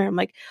people are married. I'm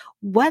like,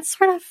 what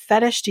sort of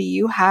fetish do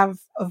you have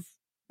of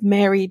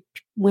married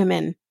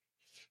women?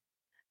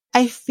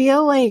 I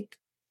feel like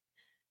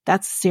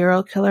that's a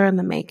serial killer in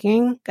the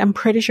making. I'm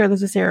pretty sure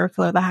there's a serial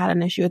killer that had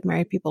an issue with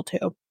married people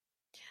too.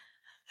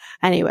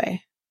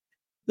 Anyway,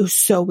 it was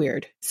so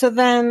weird. So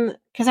then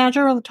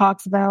Cassandra really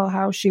talks about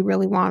how she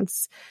really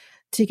wants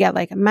to get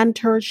like a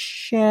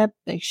mentorship.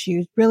 Like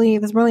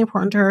that's really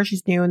important to her.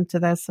 She's new into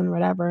this and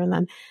whatever. And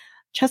then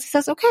Chelsea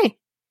says, okay.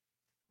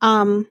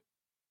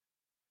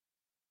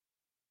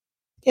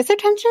 Is there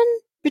tension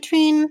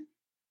between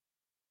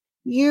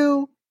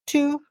you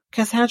two?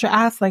 Cassandra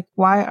asks, like,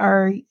 why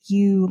are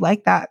you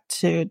like that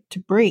to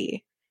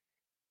Bree?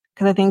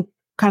 Because I think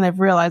kind of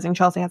realizing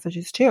Chelsea has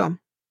issues too.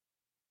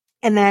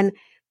 And then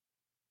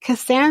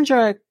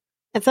Cassandra,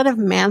 instead of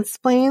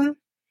mansplain,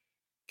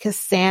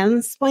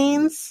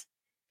 Cassansplains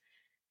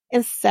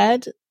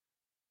instead.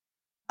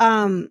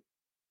 And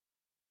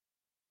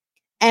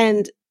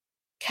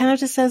kind of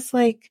just says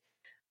like,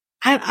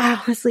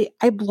 I honestly,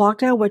 I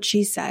blocked out what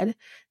she said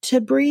to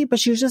Bree, but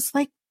she was just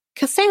like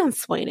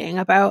Cassansplaining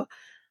about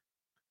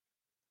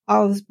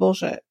all this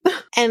bullshit.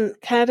 And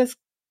kind of just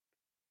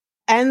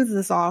ends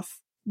this off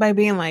by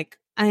being like,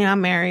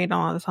 I'm married and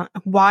all this.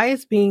 Why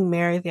is being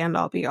married the end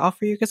all be all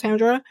for you,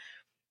 Cassandra?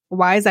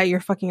 Why is that your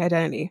fucking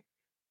identity?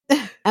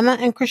 Emma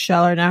and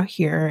Chriselle are now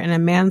here, and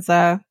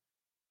Amanda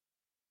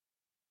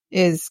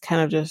is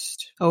kind of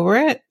just over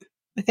it,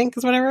 I think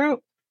is what I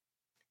wrote.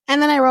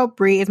 And then I wrote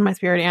Bree is my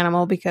spirit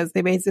animal because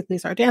they basically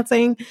start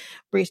dancing.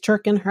 Bree's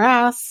twerking her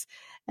ass,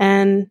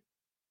 and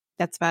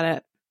that's about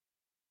it.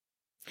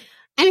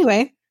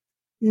 Anyway,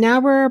 now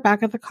we're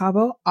back at the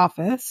Cabo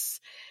office,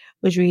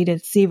 which we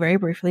did see very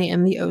briefly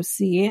in the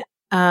OC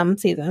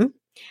season.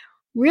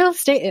 Real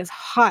estate is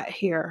hot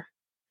here.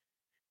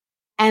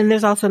 And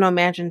there's also no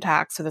mansion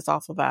tax, so there's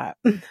also that.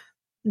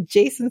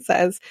 Jason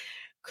says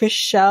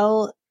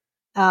Chriselle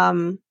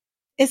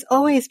is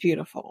always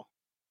beautiful.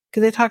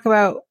 Because they talk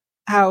about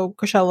how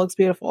Chriselle looks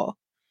beautiful.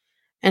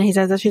 And he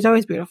says that she's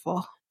always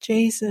beautiful.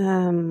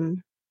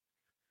 Jason.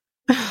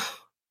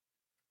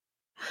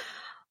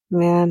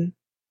 Man.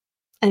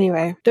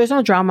 Anyway, there's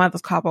no drama at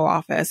this Cabo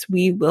office.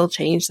 We will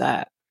change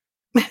that.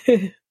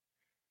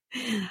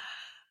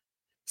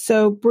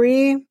 So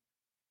Bree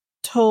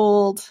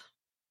sold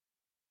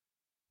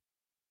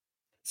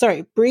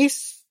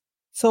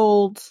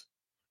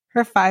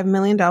her $5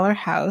 million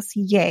house.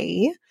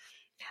 Yay.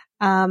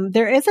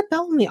 There is a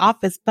bell in the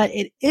office, but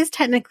it is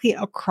technically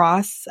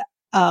across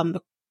at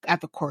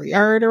the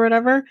courtyard or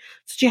whatever.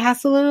 So she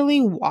has to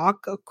literally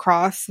walk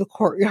across the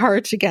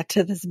courtyard to get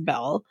to this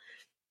bell.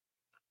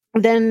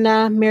 Then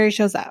Mary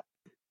shows up.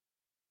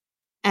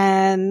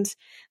 And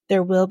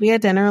there will be a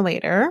dinner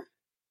later.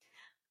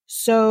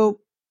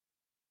 So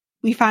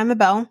we find the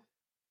bell.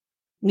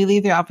 We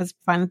leave the office,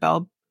 find the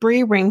bell.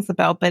 Bree rings the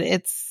bell, but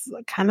it's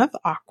kind of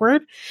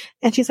awkward.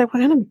 And she's like,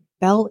 what kind of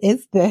bell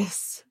is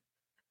this?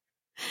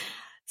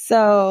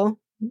 So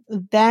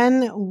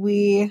then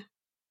we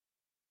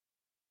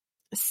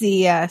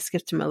see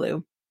Skip to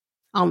Malou.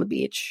 on the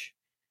beach.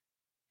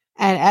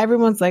 And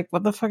everyone's like,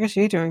 what the fuck is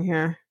she doing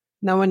here?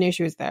 No one knew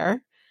she was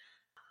there.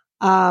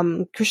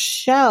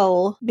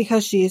 Chriselle,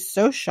 because she's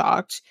so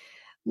shocked,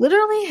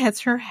 literally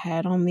hits her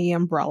head on the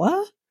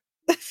umbrella.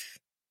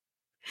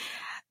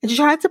 And she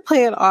tried to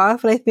play it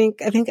off, and I think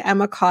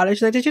Emma caught it.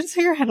 She's like, did you just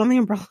hit your head on the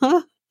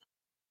umbrella?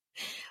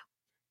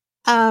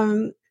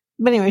 But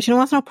anyway, she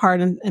wants no part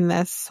in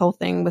this whole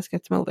thing with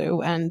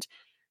Skitsmaloo, and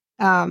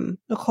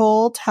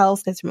Nicole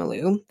tells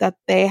Skitsmaloo that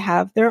they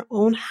have their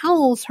own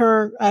house,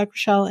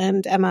 Chriselle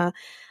and Emma,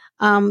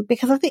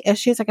 because of the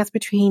issues, I guess,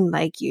 between,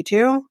 like, you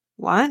two.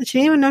 What? She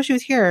didn't even know she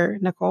was here.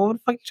 Nicole, what the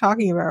fuck are you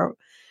talking about?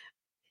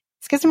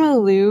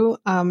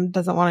 Skitsmaloo,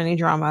 doesn't want any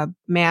drama.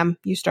 Ma'am,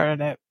 you started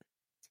it.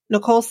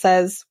 Nicole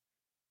says,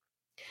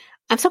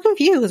 I'm so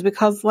confused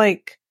because,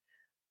 like,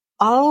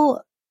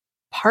 all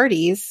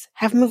parties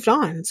have moved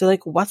on. So,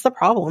 like, what's the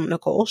problem,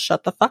 Nicole?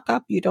 Shut the fuck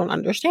up. You don't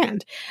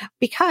understand.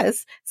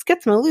 Because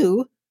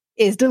Skitsmaloo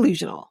is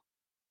delusional.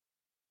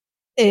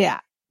 Yeah.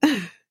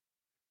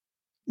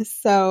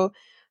 So,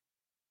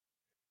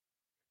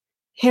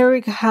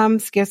 here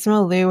comes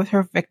Skitsmaloo with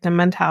her victim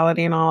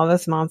mentality and all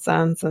this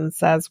nonsense and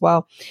says,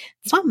 well,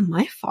 it's not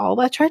my fault.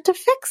 I tried to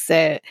fix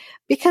it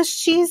because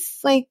she's,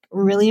 like,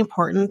 really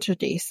important to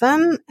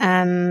Jason.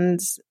 And,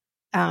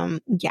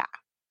 yeah.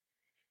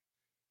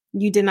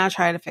 You did not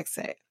try to fix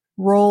it.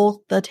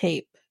 Roll the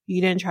tape.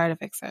 You didn't try to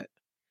fix it.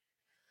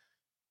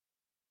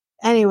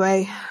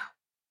 Anyway,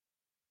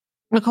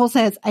 Nicole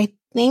says, I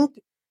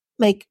think,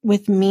 like,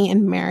 with me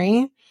and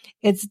Mary,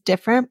 it's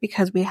different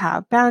because we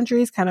have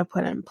boundaries kind of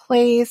put in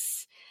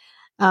place.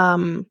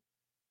 And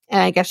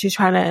I guess she's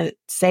trying to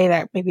say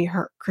that maybe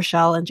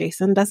Chriselle and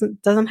Jason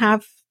doesn't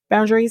have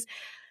boundaries.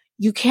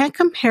 You can't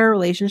compare a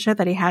relationship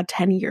that he had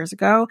 10 years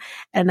ago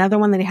and another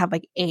one that he had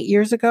like 8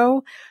 years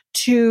ago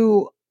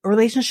to a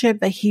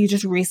relationship that he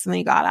just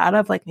recently got out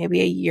of, like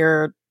maybe a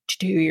year to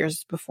 2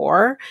 years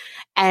before.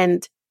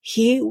 And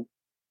he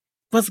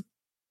was,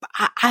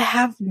 I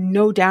have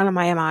no doubt in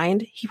my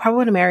mind, he probably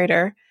would have married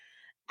her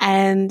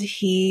and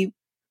he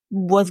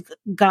was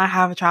gonna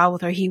have a child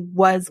with her. He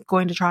was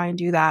going to try and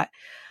do that.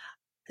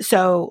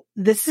 So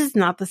this is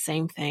not the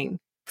same thing.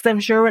 Because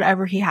I'm sure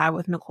whatever he had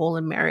with Nicole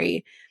and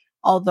Mary,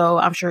 although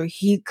I'm sure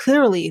he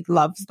clearly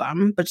loves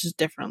them, but just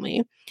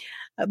differently.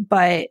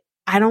 But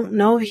I don't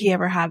know if he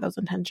ever had those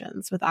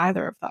intentions with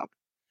either of them.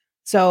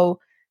 So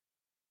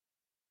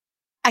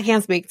I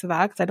can't speak to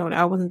that because I don't know.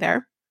 I wasn't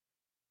there.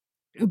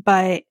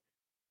 But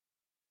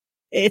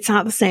it's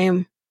not the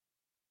same.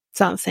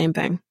 It's not the same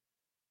thing.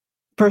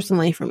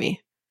 Personally for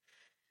me.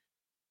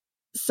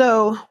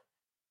 So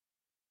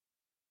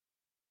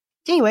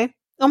anyway,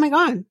 oh my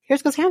God,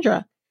 here's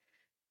Cassandra.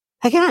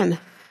 Again.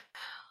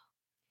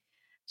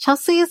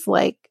 Chelsea is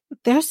like,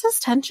 there's this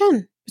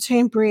tension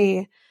between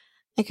Bree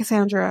and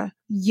Cassandra.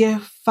 You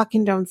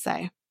fucking don't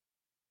say.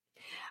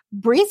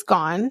 Bree's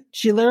gone.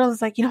 She literally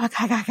is like, you know what?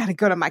 I gotta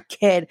go to my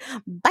kid.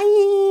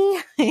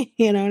 Bye.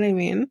 You know what I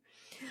mean?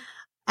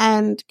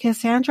 And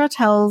Cassandra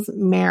tells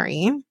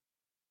Mary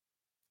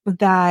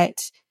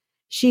that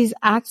she's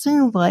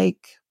acting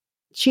like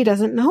she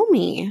doesn't know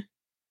me.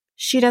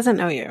 She doesn't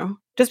know you.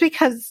 Just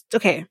because,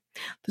 okay,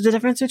 there's a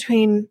difference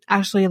between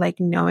actually like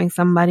knowing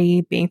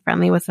somebody, being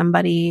friendly with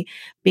somebody,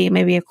 being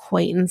maybe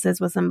acquaintances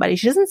with somebody.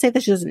 She doesn't say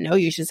that she doesn't know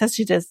you. She says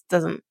she just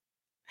doesn't.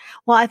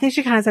 Well, I think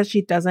she kind of said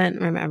she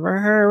doesn't remember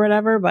her or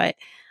whatever, but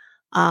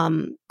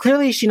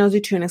clearly she knows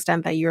you to an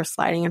extent that you're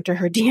sliding into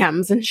her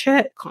DMs and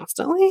shit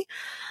constantly.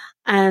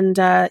 And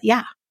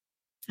yeah,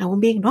 I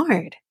won't be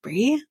ignored,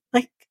 Brie.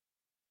 Like,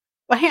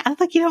 why? I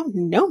like you don't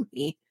know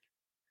me,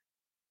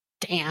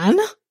 Dan.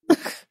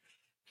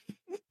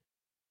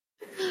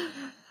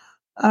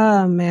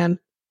 Oh man.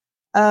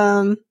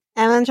 And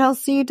then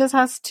Chelsea just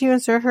has to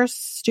insert her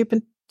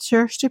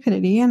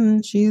stupidity,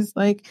 and she's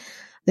like,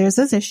 "There's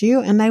this issue,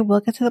 and I will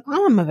get to the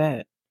bottom of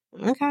it."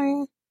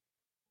 Okay.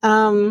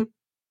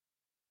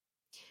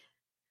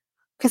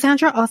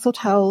 Cassandra also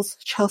tells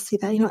Chelsea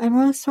that, you know,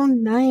 everyone's so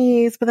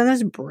nice, but then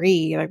there's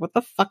Brie. Like, what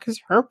the fuck is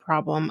her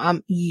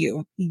problem?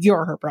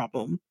 You're her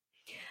problem.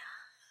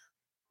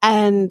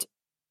 And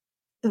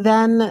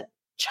then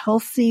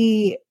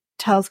Chelsea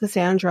tells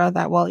Cassandra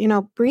that, well, you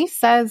know, Brie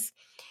says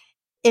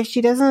if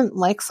she doesn't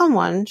like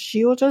someone,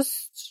 she will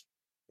just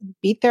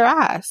beat their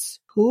ass.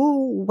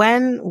 Who,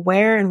 when,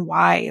 where, and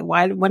why?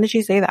 When did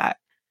she say that?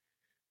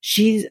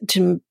 She,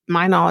 to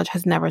my knowledge,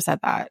 has never said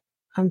that.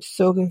 I'm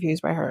so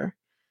confused by her.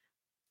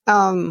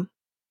 And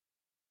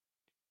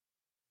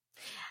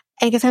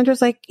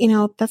Cassandra's like, you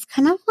know, that's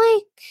kind of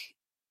like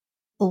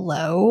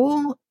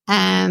low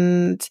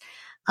and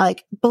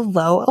like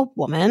below a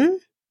woman.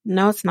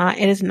 No, it's not.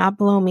 It is not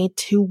below me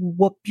to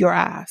whoop your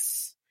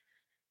ass.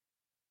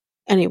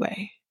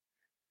 Anyway.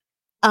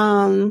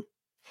 And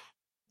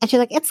she's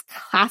like, it's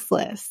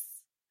classless.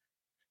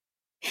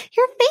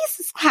 Your face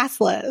is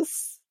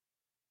classless.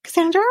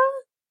 Cassandra,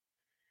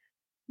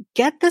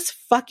 get this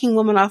fucking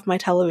woman off my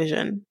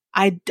television.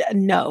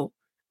 No,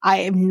 I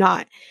am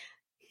not.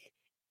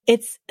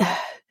 It's,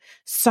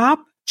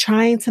 stop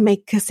trying to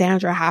make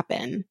Cassandra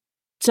happen.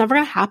 It's never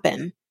going to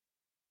happen.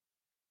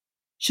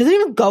 She doesn't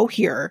even go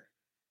here.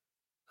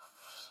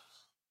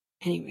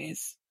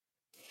 Anyways.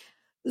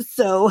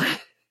 So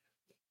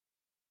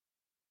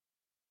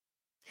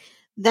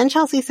then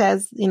Chelsea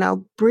says,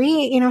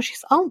 Bree,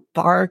 she's all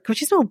bark, but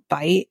she's no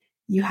bite.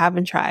 You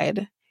haven't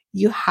tried.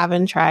 You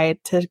haven't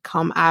tried to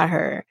come at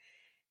her.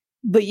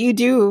 But you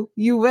do.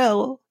 You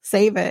will.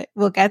 Save it.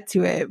 We'll get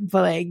to it.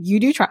 But, like, you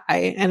do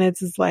try. And it's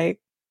just like,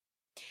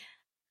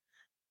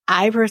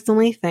 I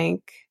personally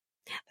think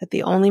that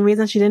the only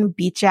reason she didn't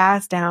beat your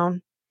ass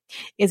down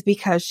is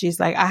because she's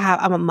like,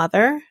 I'm a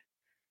mother.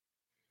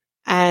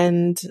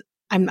 And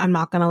I'm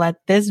not going to let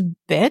this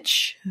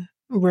bitch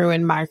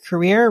ruin my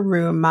career,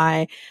 ruin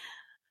my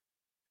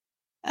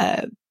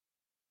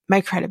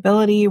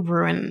credibility,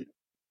 ruin,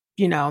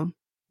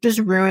 just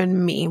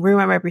ruin me, ruin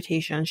my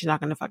reputation. She's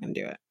not going to fucking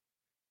do it.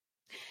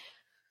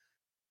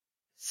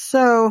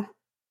 So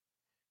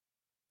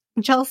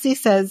Chelsea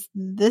says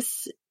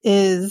this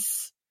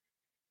is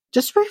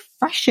just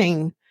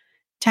refreshing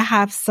to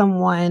have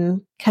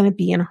someone kind of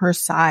be in her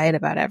side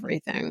about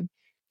everything.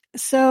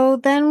 So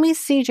then we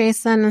see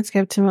Jason and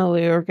Skip to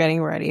Malou are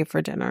getting ready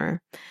for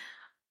dinner.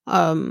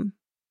 Well,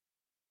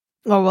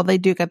 they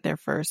do get there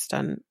first,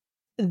 and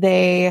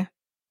they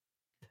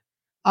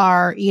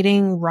are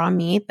eating raw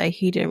meat that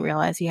he didn't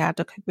realize he had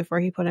to cook before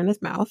he put in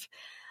his mouth.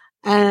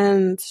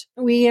 And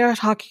we are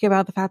talking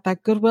about the fact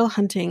that Good Will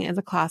Hunting is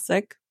a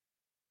classic,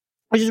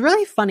 which is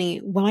really funny.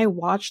 When I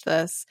watched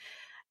this,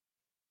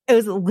 it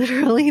was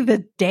literally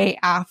the day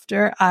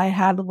after I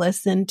had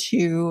listened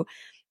to,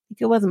 I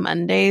think it was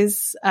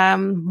Monday's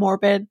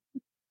Morbid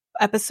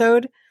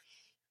episode.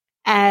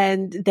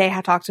 And they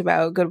had talked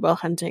about Good Will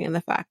Hunting and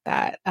the fact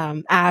that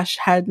Ash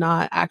had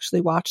not actually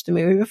watched the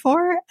movie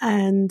before.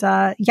 And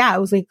it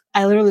was like,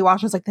 I literally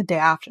watched it like the day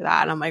after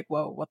that. And I'm like,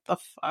 whoa, what the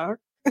fuck?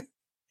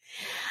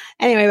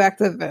 Anyway, back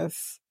to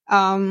this.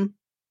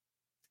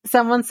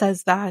 Someone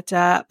says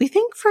that we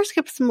think for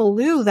Skips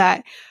Malou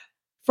that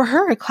for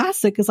her, a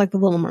classic is like The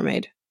Little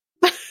Mermaid.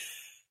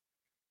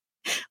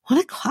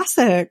 What a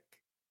classic.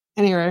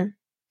 Anyway,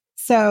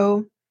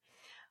 so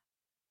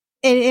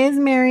it is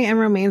Mary and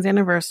Romaine's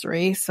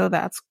anniversary, so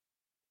that's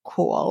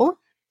cool.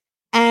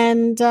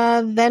 And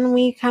then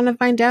we kind of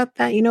find out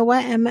that, you know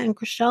what, Emma and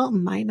Chriselle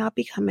might not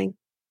be coming.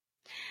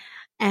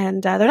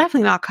 And they're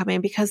definitely not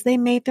coming because they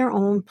made their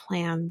own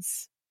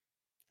plans.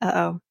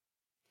 Uh-oh.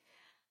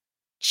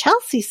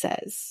 Chelsea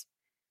says,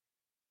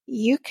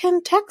 you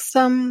can text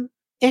them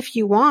if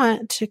you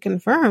want to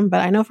confirm, but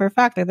I know for a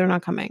fact that they're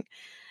not coming.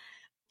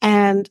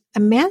 And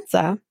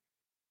Amanda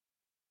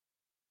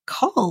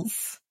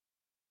calls.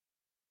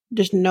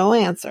 There's no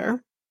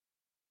answer.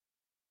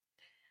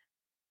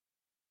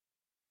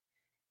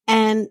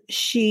 And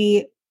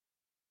she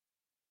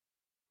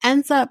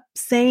ends up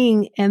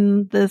saying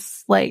in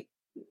this, like,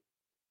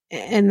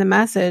 in the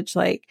message,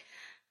 like,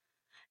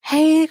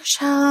 hey,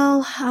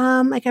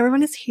 Chriselle, like,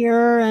 everyone is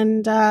here,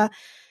 and,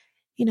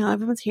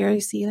 everyone's here.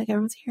 You see, like,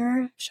 everyone's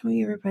here. Showing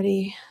you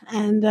everybody.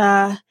 And,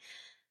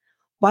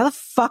 why the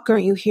fuck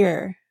aren't you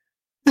here?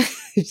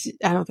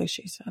 I don't think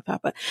she said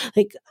that, but,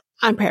 like,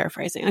 I'm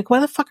paraphrasing. Like, why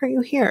the fuck aren't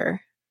you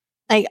here?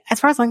 Like, as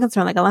far as I'm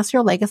concerned, like, unless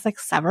your leg is, like,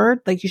 severed,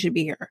 like, you should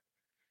be here.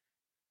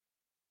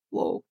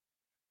 Whoa.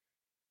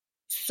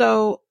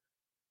 So,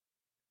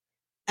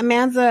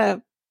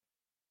 Amanda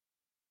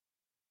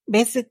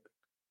basically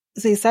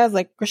says,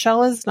 like,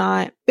 Chriselle is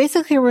not,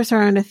 basically we're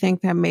starting to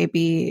think that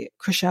maybe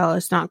Chriselle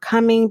is not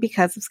coming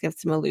because of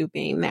Skips and Malou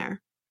being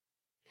there.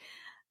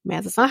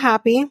 Amanda's not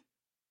happy.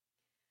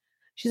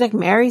 She's like,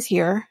 Mary's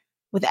here.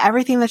 With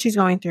everything that she's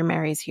going through,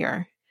 Mary's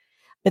here.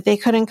 But they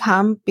couldn't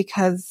come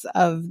because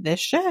of this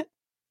shit.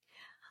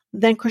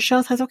 Then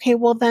Chriselle says, okay,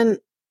 well then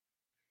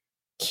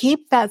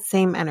keep that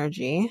same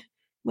energy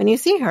when you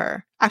see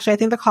her. Actually, I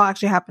think the call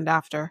actually happened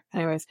after.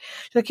 Anyways,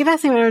 she's like, keep that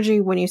same energy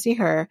when you see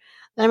her.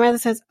 Then Amanda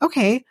says,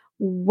 okay,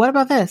 what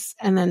about this?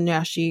 And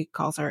then, she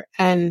calls her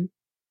and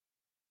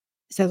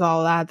says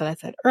all that I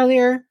said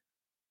earlier.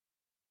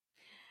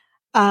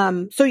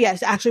 So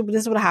yes, actually,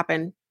 this is what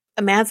happened.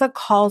 Amanda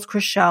calls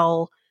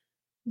Chriselle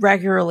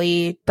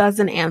regularly,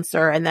 doesn't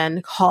answer, and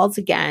then calls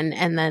again,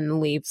 and then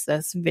leaves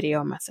this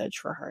video message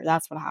for her.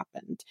 That's what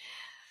happened.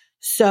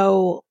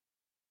 So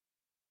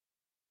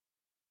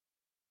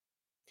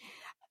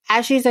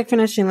as she's like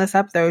finishing this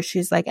up, though,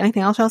 she's like,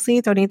 anything else,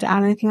 Chelsea? Do I need to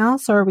add anything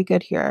else, or are we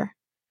good here?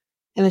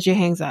 And then she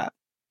hangs up.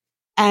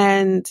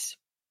 And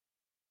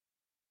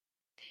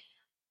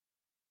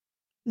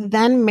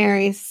then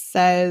Mary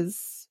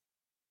says,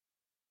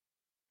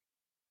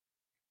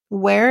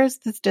 where's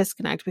this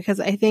disconnect? Because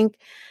I think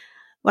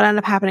what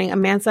ended up happening,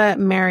 Amanda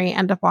and Mary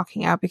end up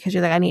walking out because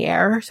she's like, I need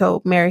air.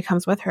 So Mary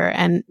comes with her,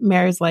 and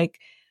Mary's like,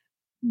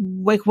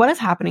 what is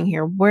happening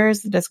here?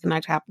 Where's the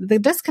disconnect happening? The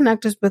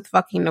disconnect is with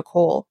fucking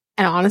Nicole.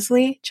 And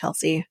honestly,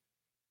 Chelsea.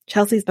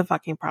 Chelsea's the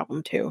fucking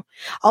problem too.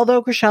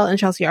 Although Chriselle and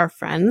Chelsea are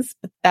friends,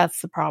 but that's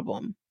the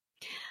problem.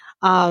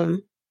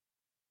 And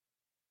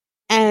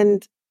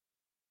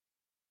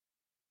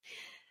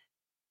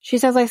she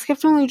says, like,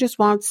 Skip only just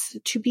wants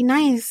to be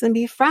nice and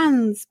be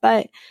friends,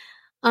 but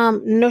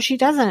no, she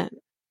doesn't.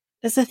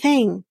 That's the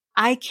thing.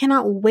 I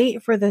cannot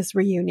wait for this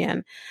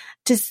reunion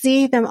to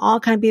see them all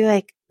kind of be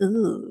like,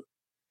 ooh,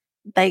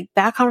 like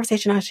that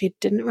conversation actually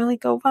didn't really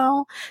go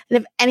well. And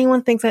if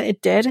anyone thinks that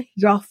it did,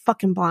 you're all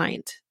fucking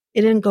blind.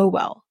 It didn't go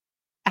well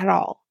at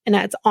all. And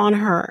that's on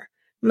her.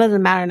 It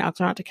doesn't matter now because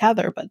they're not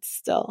together, but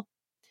still.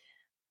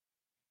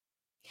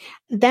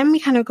 Then we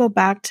kind of go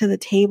back to the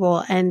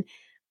table and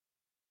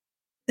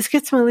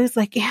Skitsmilly's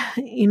like, yeah,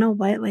 you know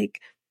what?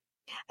 Like,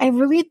 I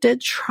really did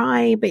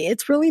try, but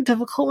it's really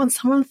difficult when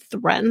someone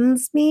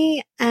threatens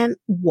me. And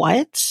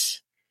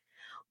what?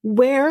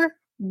 Where?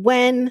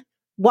 When?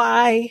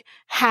 Why?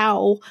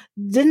 How?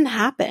 Didn't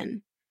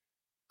happen.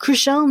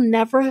 Chriselle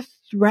never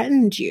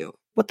threatened you.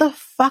 What the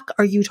fuck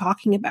are you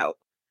talking about?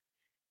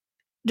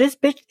 This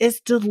bitch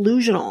is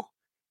delusional.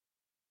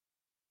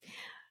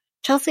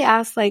 Chelsea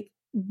asks, like,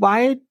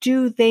 why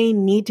do they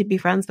need to be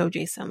friends though,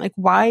 Jason? Like,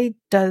 why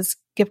does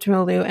Skip to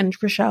Mildew and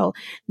Chriselle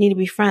need to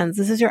be friends?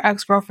 This is your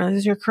ex-girlfriend.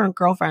 This is your current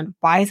girlfriend.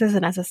 Why is this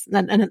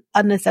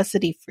a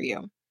necessity for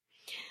you?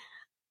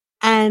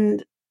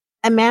 And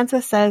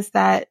Amanda says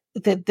that,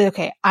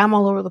 okay, I'm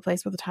all over the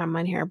place with the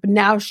timeline here, but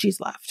now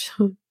she's left.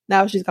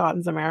 Now she's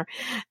gotten somewhere.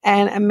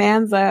 And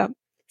Amanda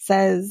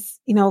says,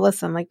 you know,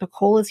 listen, like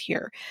Nicole is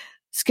here.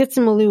 Skits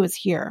and Malou is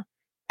here.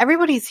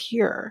 Everybody's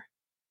here.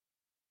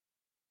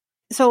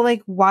 So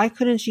like, why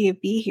couldn't she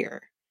be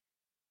here?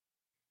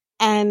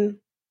 And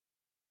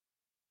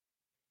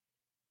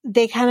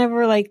they kind of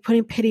were like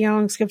putting pity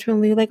on Skip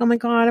and Malou, like, oh my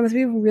God, it must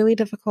be really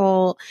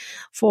difficult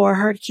for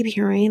her to keep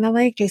hearing that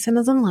like Jason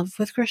is in love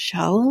with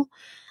Chriselle.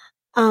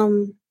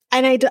 And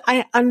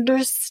I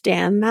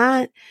understand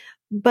that,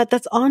 but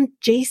that's on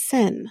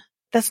Jason.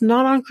 That's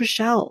not on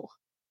Chriselle.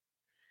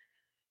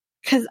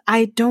 Cause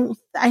I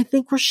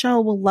think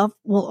Chriselle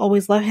will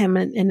always love him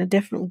in a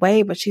different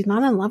way, but she's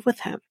not in love with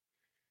him.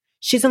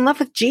 She's in love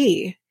with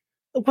G.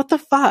 What the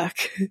fuck?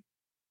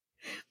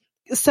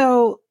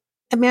 So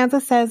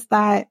Amanda says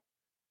that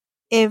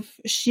if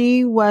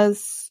she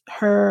was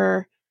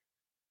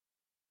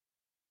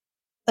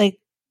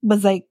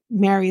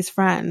Mary's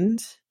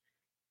friend,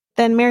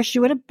 then Mary, she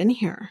would have been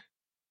here.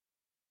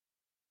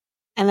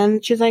 And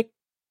then she's like,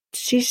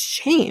 she's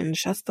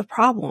changed. That's the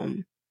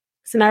problem.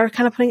 So now we're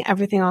kind of putting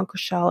everything on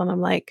Chriselle. And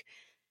I'm like,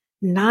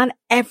 not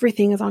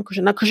everything is on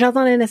Chriselle. Now, Chriselle's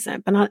not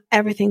innocent, but not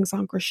everything's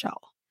on Chriselle.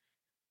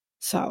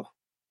 So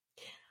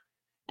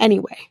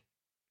anyway,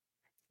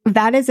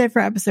 that is it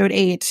for episode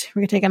 8.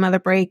 We're going to take another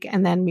break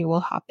and then we will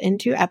hop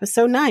into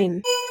episode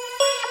 9.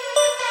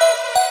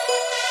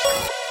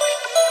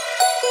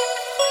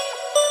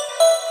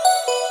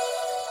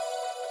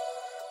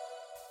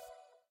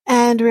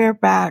 And we're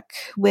back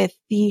with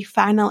the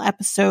final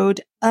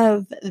episode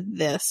of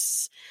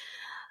this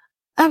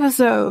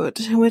episode,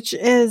 which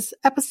is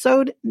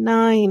episode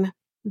 9,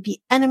 The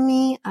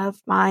Enemy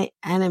of My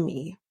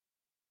Enemy.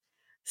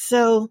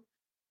 So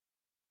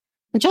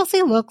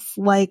Chelsea looks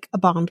like a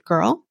Bond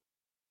girl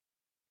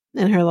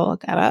in her little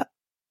getup.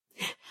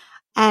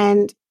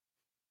 And,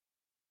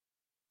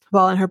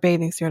 well, in her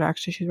bathing suit,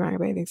 actually, she's wearing a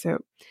bathing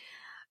suit.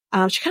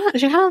 She kind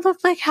of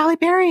looked like Halle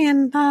Berry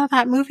in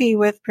that movie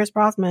with Pierce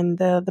Brosnan,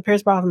 the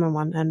Pierce Brosnan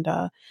one. And,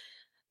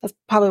 that's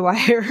probably why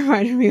it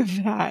reminded me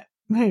of that.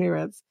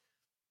 Anyways.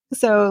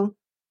 So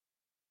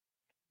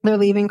they're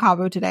leaving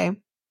Cabo today.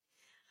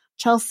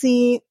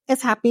 Chelsea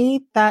is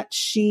happy that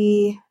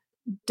she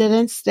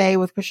didn't stay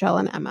with Chriselle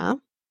and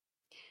Emma.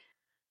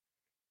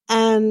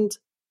 And,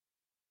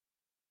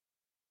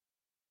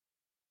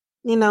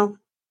 you know,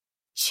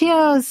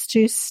 cheers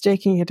to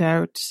sticking it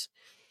out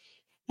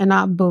and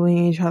not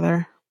bullying each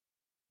other.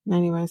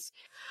 Anyways,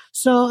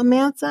 so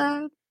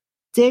Amanda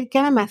did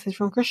get a message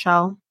from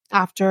Chriselle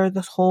after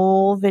this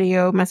whole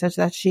video message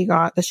that she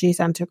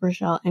sent to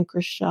Chriselle, and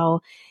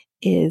Chriselle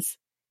is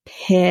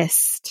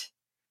pissed.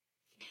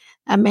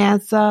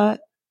 Amanda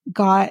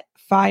got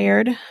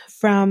fired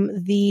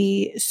from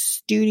the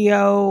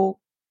studio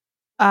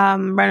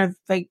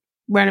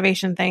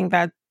renovation thing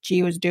that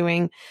she was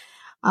doing.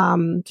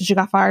 So she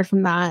got fired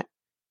from that.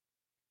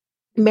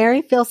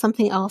 Mary feels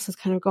something else is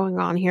kind of going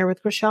on here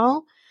with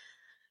Chriselle.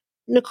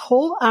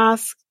 Nicole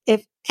asks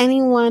if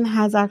anyone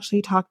has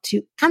actually talked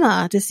to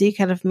Emma to see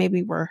kind of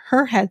maybe where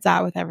her head's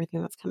at with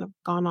everything that's kind of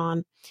gone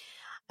on.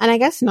 And I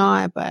guess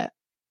not, but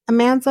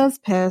Amanda's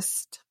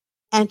pissed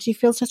and she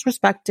feels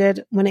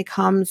disrespected when it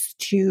comes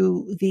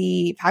to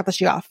the fact that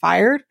she got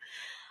fired.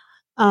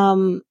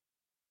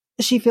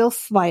 She feels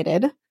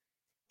slighted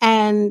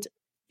and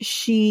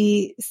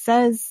she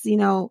says, you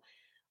know,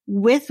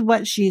 with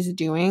what she's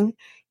doing,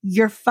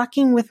 you're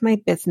fucking with my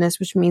business,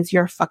 which means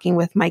you're fucking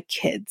with my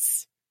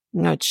kids.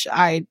 Which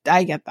I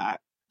get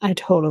that. I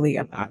totally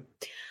get that.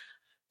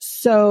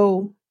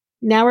 So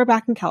now we're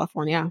back in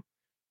California.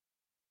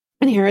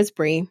 And here is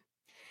Bree.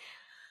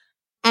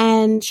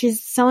 And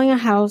she's selling a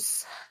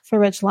house for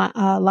rich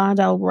Lana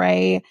Del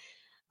Rey.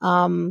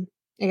 I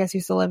guess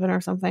used to live in or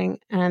something.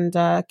 And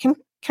Kim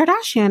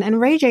Kardashian and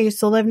Ray J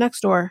used to live next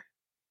door.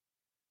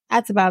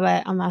 That's about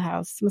it on that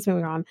house. Let's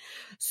move on.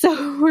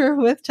 So we're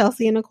with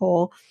Chelsea and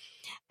Nicole.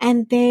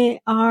 And they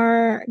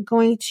are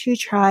going to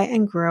try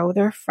and grow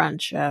their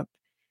friendship.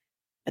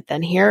 But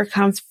then here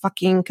comes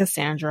fucking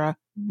Cassandra.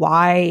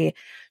 Why?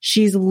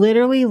 She's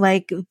literally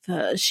like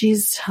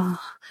she's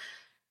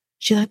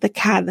like the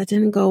cat that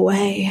didn't go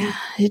away.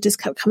 It just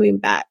kept coming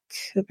back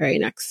the very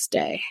next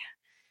day.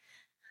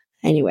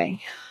 Anyway,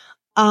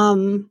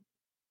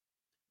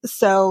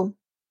 so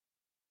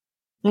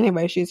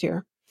anyway, she's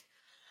here.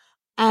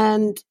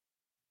 And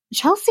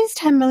Chelsea's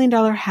 $10 million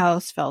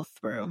house fell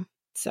through.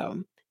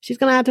 So she's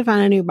going to have to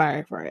find a new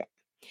buyer for it.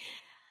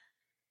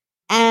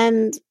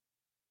 And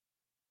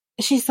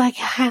she's like,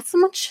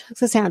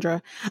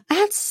 Cassandra, I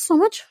had so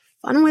much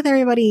fun with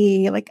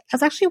everybody. Like, I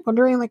was actually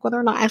wondering, like, whether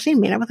or not I actually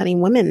made up with any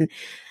women.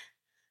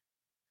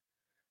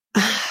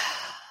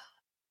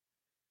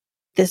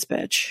 This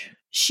bitch.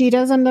 She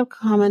does end up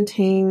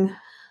commenting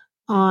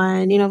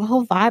on, the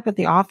whole vibe at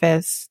the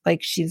office.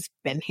 Like, she's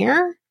been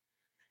here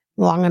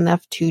long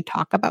enough to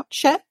talk about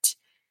shit.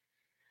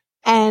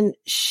 And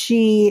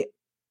she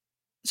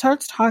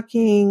starts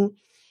talking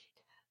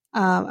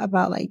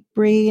about like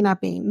Brie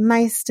not being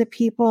nice to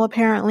people,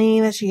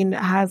 apparently, that she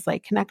has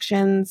like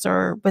connections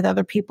or with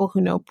other people who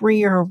know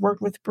Brie or have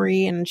worked with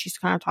Brie, and she's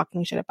kind of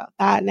talking shit about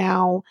that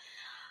now.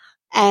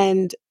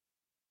 And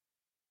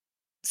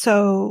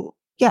so,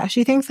 yeah,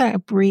 she thinks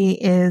that Brie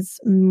is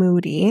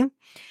moody.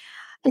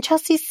 And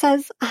Chelsea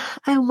says,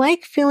 I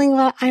like feeling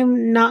that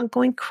I'm not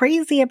going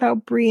crazy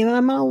about Brie, that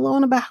I'm not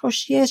alone about how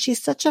she is.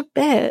 She's such a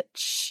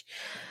bitch.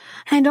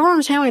 And I don't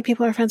understand why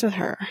people are friends with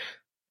her.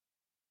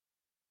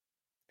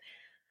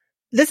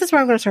 This is where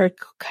I'm going to start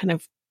kind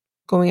of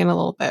going in a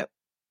little bit.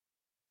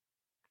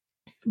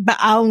 But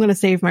I'm going to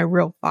save my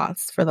real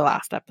thoughts for the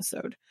last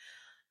episode.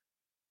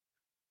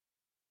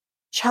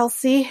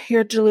 Chelsea,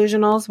 you're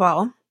delusional as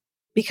well,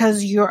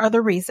 because you're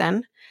the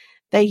reason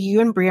that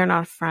you and Brie are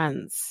not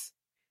friends.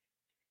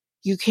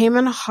 You came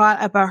in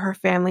hot about her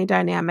family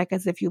dynamic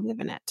as if you live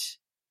in it.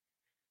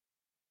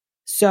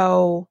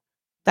 So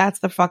that's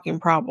the fucking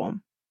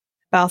problem.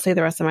 But I'll say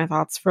the rest of my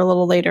thoughts for a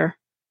little later.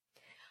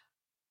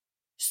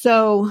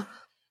 So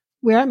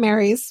we're at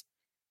Mary's,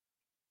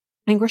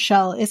 and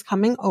Rochelle is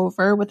coming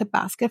over with a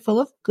basket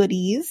full of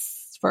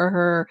goodies for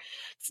her.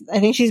 I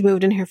think she's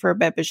moved in here for a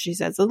bit, but she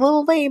says it's a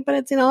little late, but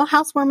it's,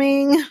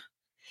 housewarming. I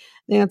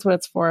think that's what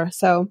it's for.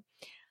 So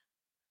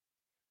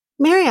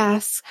Mary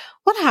asks,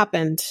 what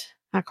happened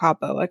at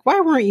Cabo? Like,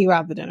 why weren't you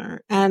at the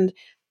dinner? And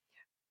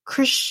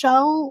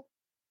Rochelle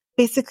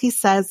basically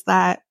says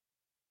that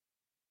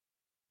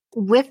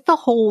with the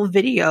whole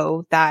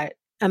video that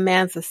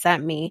Amanda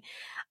sent me,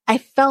 I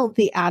felt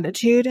the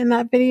attitude in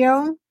that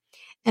video,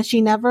 and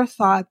she never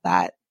thought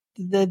that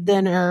the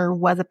dinner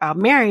was about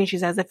Mary. And she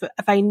says, if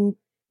I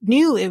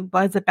knew it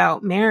was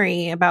about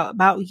Mary,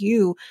 about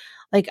you,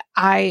 like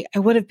I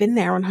would have been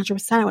there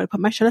 100%. I would have put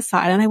my shit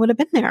aside and I would have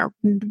been there,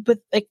 but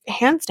like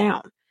hands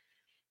down.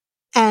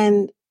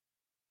 And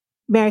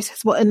Mary says,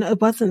 well, and it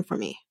wasn't for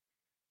me.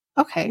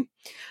 Okay.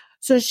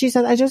 So she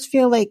said, I just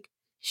feel like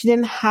she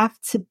didn't have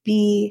to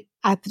be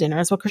at the dinner.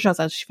 That's what Rochelle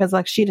says. She feels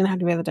like she didn't have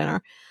to be at the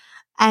dinner.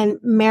 And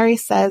Mary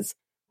says,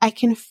 I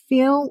can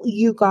feel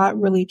you got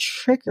really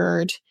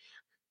triggered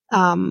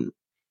more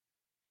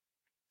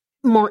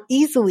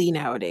easily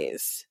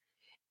nowadays.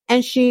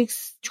 And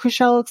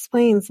Rochelle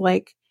explains,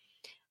 like,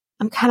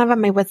 I'm kind of at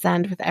my wit's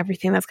end with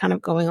everything that's kind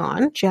of going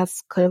on. She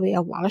has clearly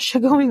a lot of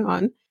shit going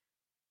on.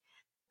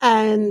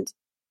 And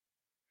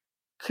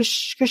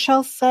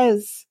Rochelle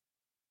says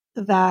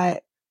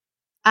that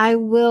I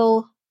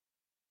will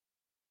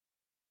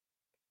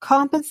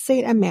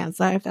compensate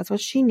Amanda if that's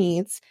what she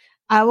needs.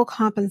 I will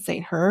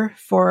compensate her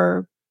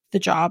for the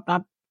job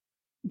not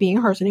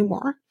being hers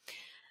anymore.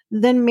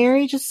 Then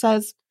Mary just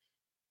says,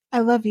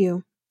 I love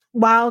you,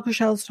 while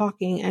Rochelle's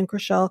talking, and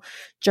Rochelle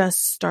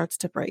just starts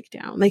to break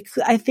down. Like,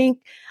 I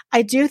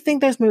do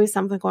think there's maybe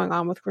something going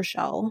on with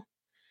Rochelle,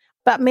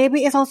 but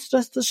maybe it's also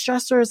just the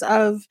stressors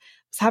of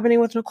what's happening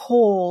with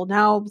Nicole.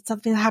 Now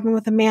something happening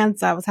with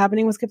Amanda, what's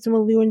happening with Skipton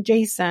with Lou and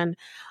Jason.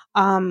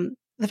 The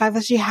fact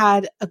that she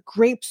had a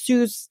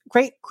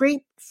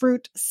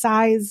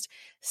grapefruit-sized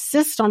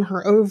cyst on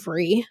her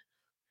ovary.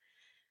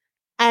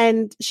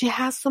 And she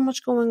has so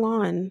much going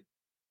on.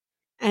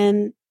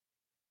 And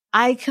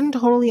I can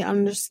totally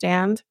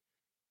understand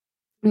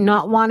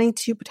not wanting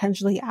to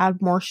potentially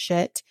add more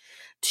shit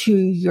to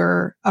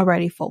your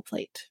already full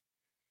plate.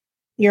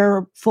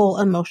 Your full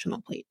emotional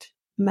plate.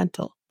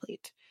 Mental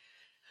plate.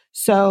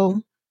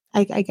 So,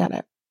 I get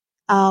it.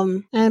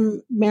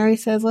 And Mary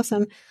says,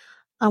 listen,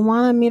 I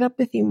want to meet up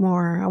with you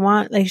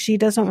more. She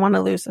doesn't want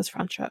to lose this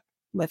friendship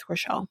with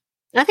Rochelle.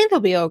 I think they'll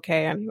be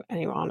okay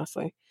anyway,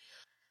 honestly.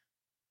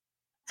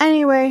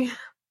 Anyway,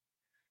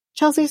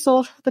 Chelsea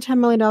sold the $10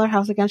 million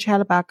house again. She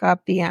had a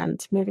backup. The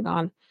end. Moving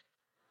on.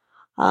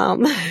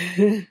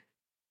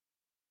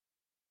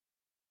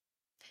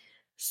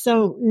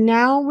 So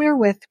now we're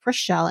with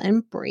Rochelle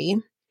and Brie.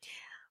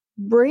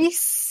 Brie's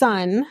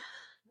son,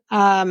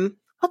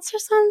 what's her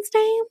son's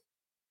name?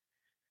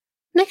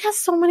 Nick has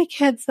so many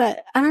kids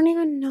that I don't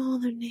even know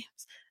their names.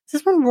 Is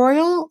this one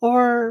Royal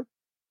or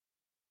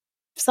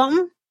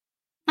something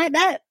like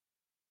that?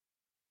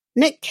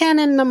 Nick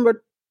Cannon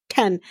number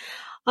 10.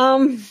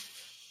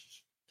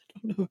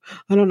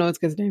 I don't know his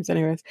kids' names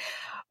anyways.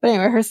 But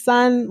anyway, her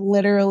son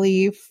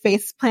literally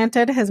face palmed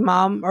his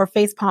mom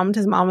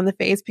in the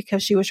face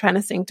because she was trying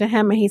to sing to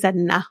him, and he said,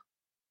 nah.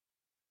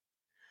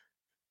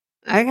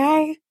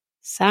 Okay.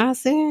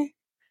 Sassy.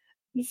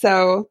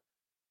 So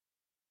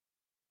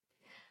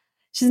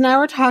now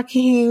we're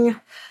talking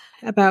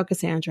about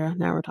Cassandra.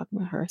 Now we're talking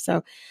about her.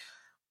 So,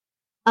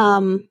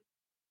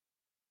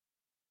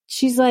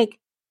 she's like,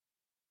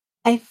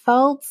 I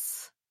felt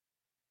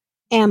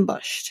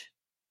ambushed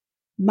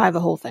by the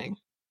whole thing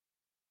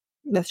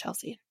with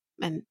Chelsea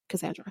and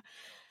Cassandra.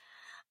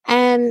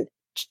 And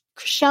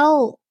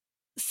Chriselle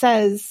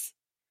says,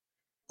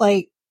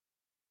 like,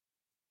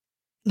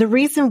 the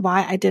reason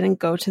why I didn't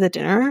go to the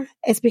dinner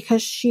is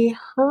because she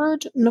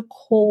heard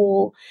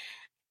Nicole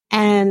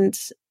and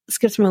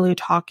Skips Malou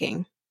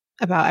talking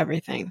about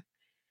everything.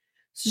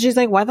 So she's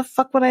like, why the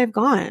fuck would I have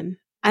gone?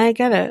 I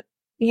get it.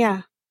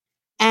 Yeah.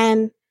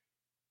 And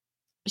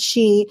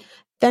she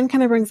then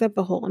kind of brings up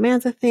the whole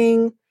Amanda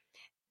thing,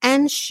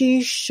 and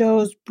she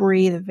shows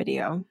Bree the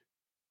video.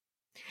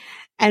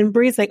 And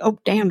Bree's like, oh,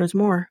 damn, there's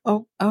more.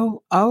 Oh,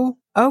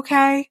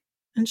 okay.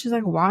 And she's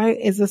like, why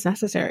is this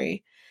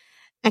necessary?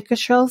 And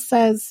Cashel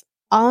says,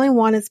 all I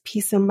want is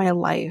peace in my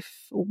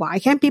life. Why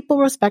can't people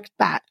respect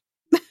that?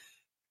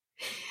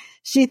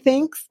 She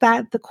thinks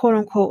that the quote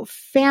unquote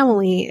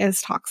family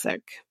is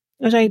toxic,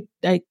 which I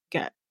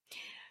get.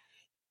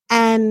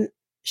 And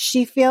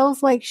she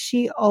feels like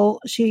she feels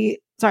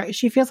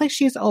like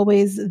she's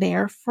always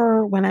there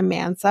for when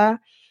Amanda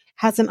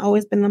hasn't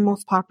always been the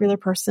most popular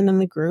person in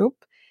the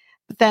group.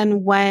 But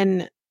then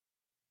when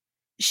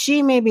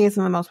she maybe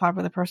isn't the most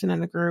popular person in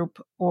the group,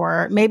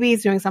 or maybe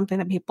he's doing something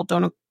that people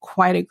don't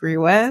quite agree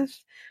with,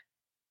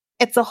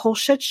 it's a whole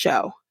shit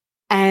show.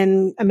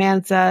 And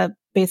Amanda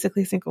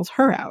basically singles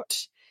her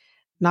out.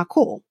 Not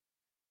cool.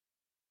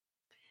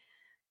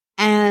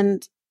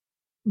 And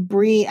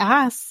Bree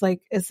asks,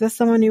 like, is this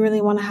someone you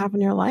really want to have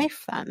in your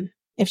life then?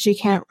 If she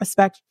can't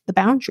respect the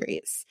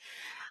boundaries.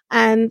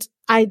 And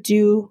I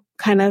do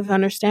kind of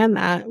understand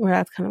that, where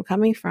that's kind of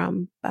coming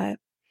from. But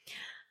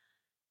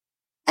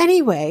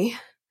anyway,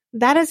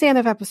 that is the end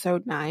of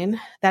episode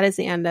 9. That is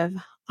the end of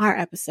our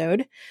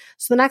episode.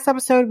 So the next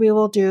episode, we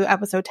will do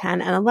episode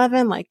 10 and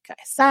 11, like I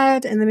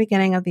said in the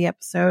beginning of the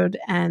episode,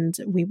 and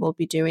we will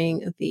be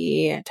doing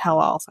the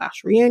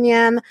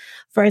tell-all/reunion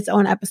for its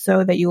own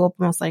episode that you will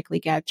most likely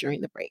get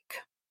during the break.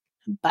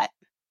 But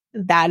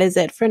that is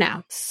it for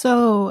now.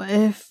 So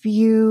if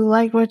you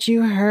liked what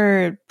you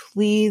heard,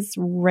 please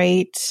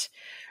rate,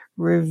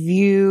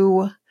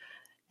 review,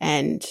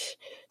 and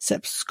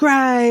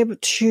subscribe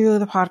to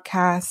the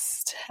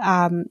podcast.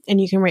 And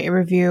you can rate a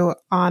review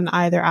on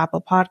either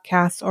Apple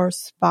Podcasts or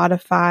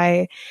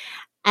Spotify.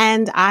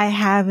 And I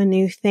have a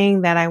new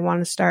thing that I want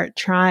to start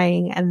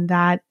trying, and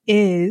that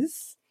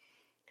is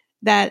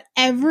that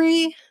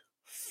every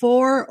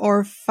 4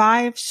 or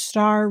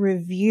 5-star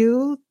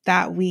review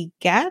that we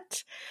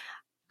get,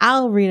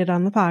 I'll read it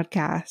on the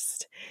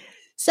podcast.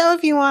 So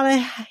if you want to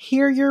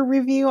hear your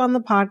review on the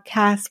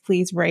podcast,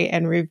 please rate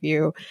and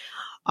review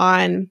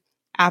on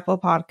Apple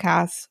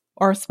Podcasts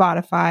or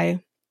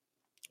Spotify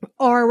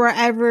or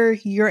wherever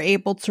you're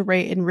able to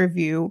rate and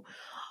review.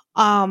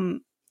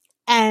 And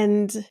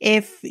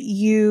if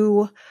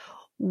you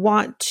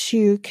want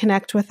to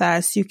connect with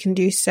us, you can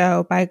do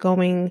so by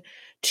going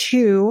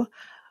to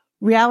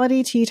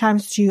Reality Tea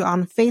Times 2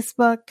 on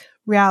Facebook,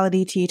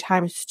 Reality Tea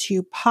Times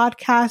 2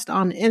 podcast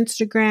on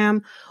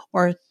Instagram,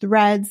 or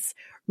Threads,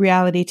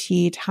 Reality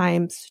Tea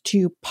Times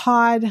 2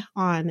 pod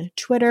on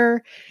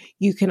Twitter.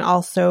 You can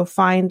also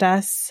find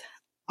us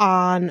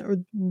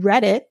on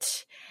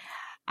Reddit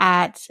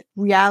at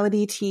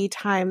Reality Tea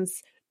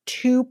Times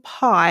 2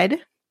 pod.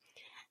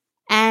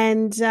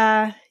 And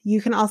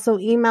you can also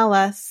email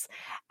us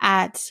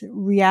at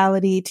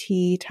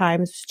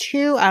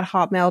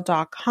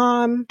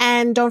realityteatimes2@hotmail.com.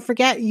 And don't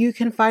forget, you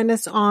can find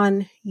us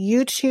on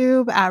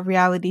YouTube at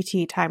Reality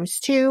Tea Times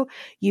 2.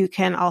 You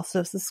can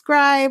also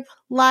subscribe,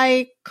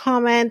 like,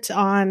 comment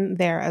on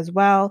there as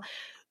well.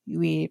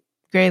 We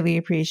greatly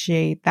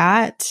appreciate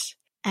that.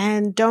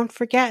 And don't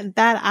forget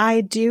that I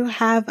do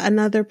have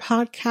another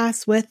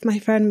podcast with my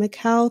friend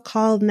Mikkel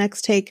called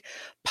Next Take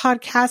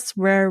Podcast,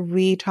 where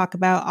we talk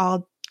about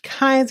all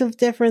kinds of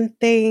different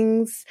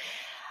things.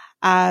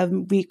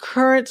 We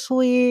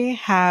currently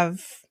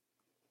have,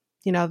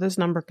 this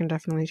number can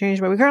definitely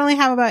change, but we currently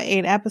have about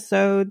 8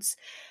 episodes.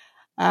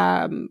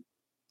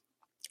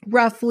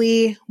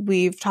 Roughly,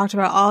 we've talked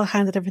about all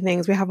kinds of different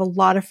things. We have a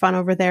lot of fun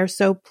over there.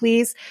 So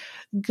please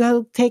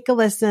go take a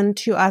listen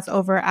to us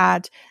over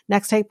at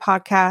Next Take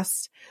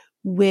Podcast,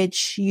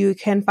 which you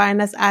can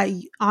find us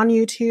on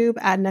YouTube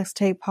at Next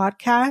Take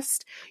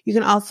Podcast. You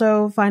can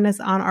also find us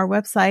on our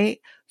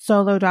website,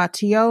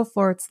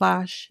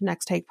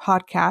 solo.to/Next Take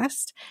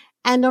Podcast.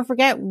 And don't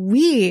forget,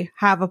 we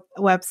have a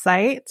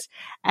website,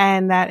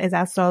 and that is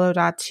at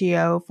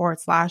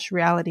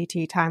solo.to/Reality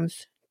Tea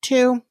Times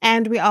 2.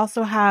 And we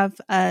also have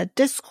a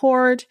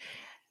Discord,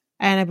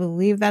 and I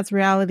believe that's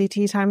Reality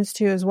Tea Times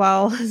 2 as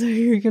well. So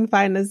you can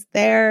find us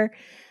there.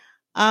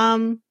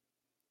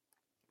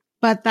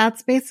 But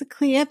that's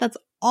basically it. That's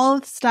all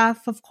the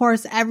stuff. Of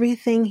course,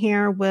 everything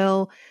here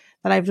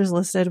that I've just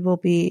listed will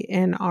be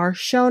in our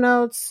show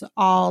notes,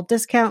 all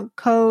discount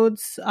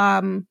codes,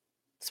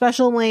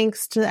 special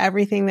links to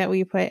everything that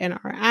we put in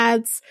our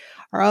ads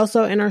are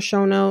also in our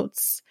show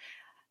notes.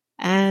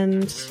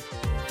 And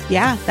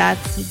yeah,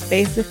 that's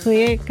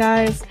basically it,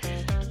 guys.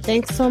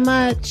 Thanks so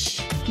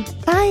much.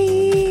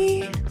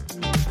 Bye.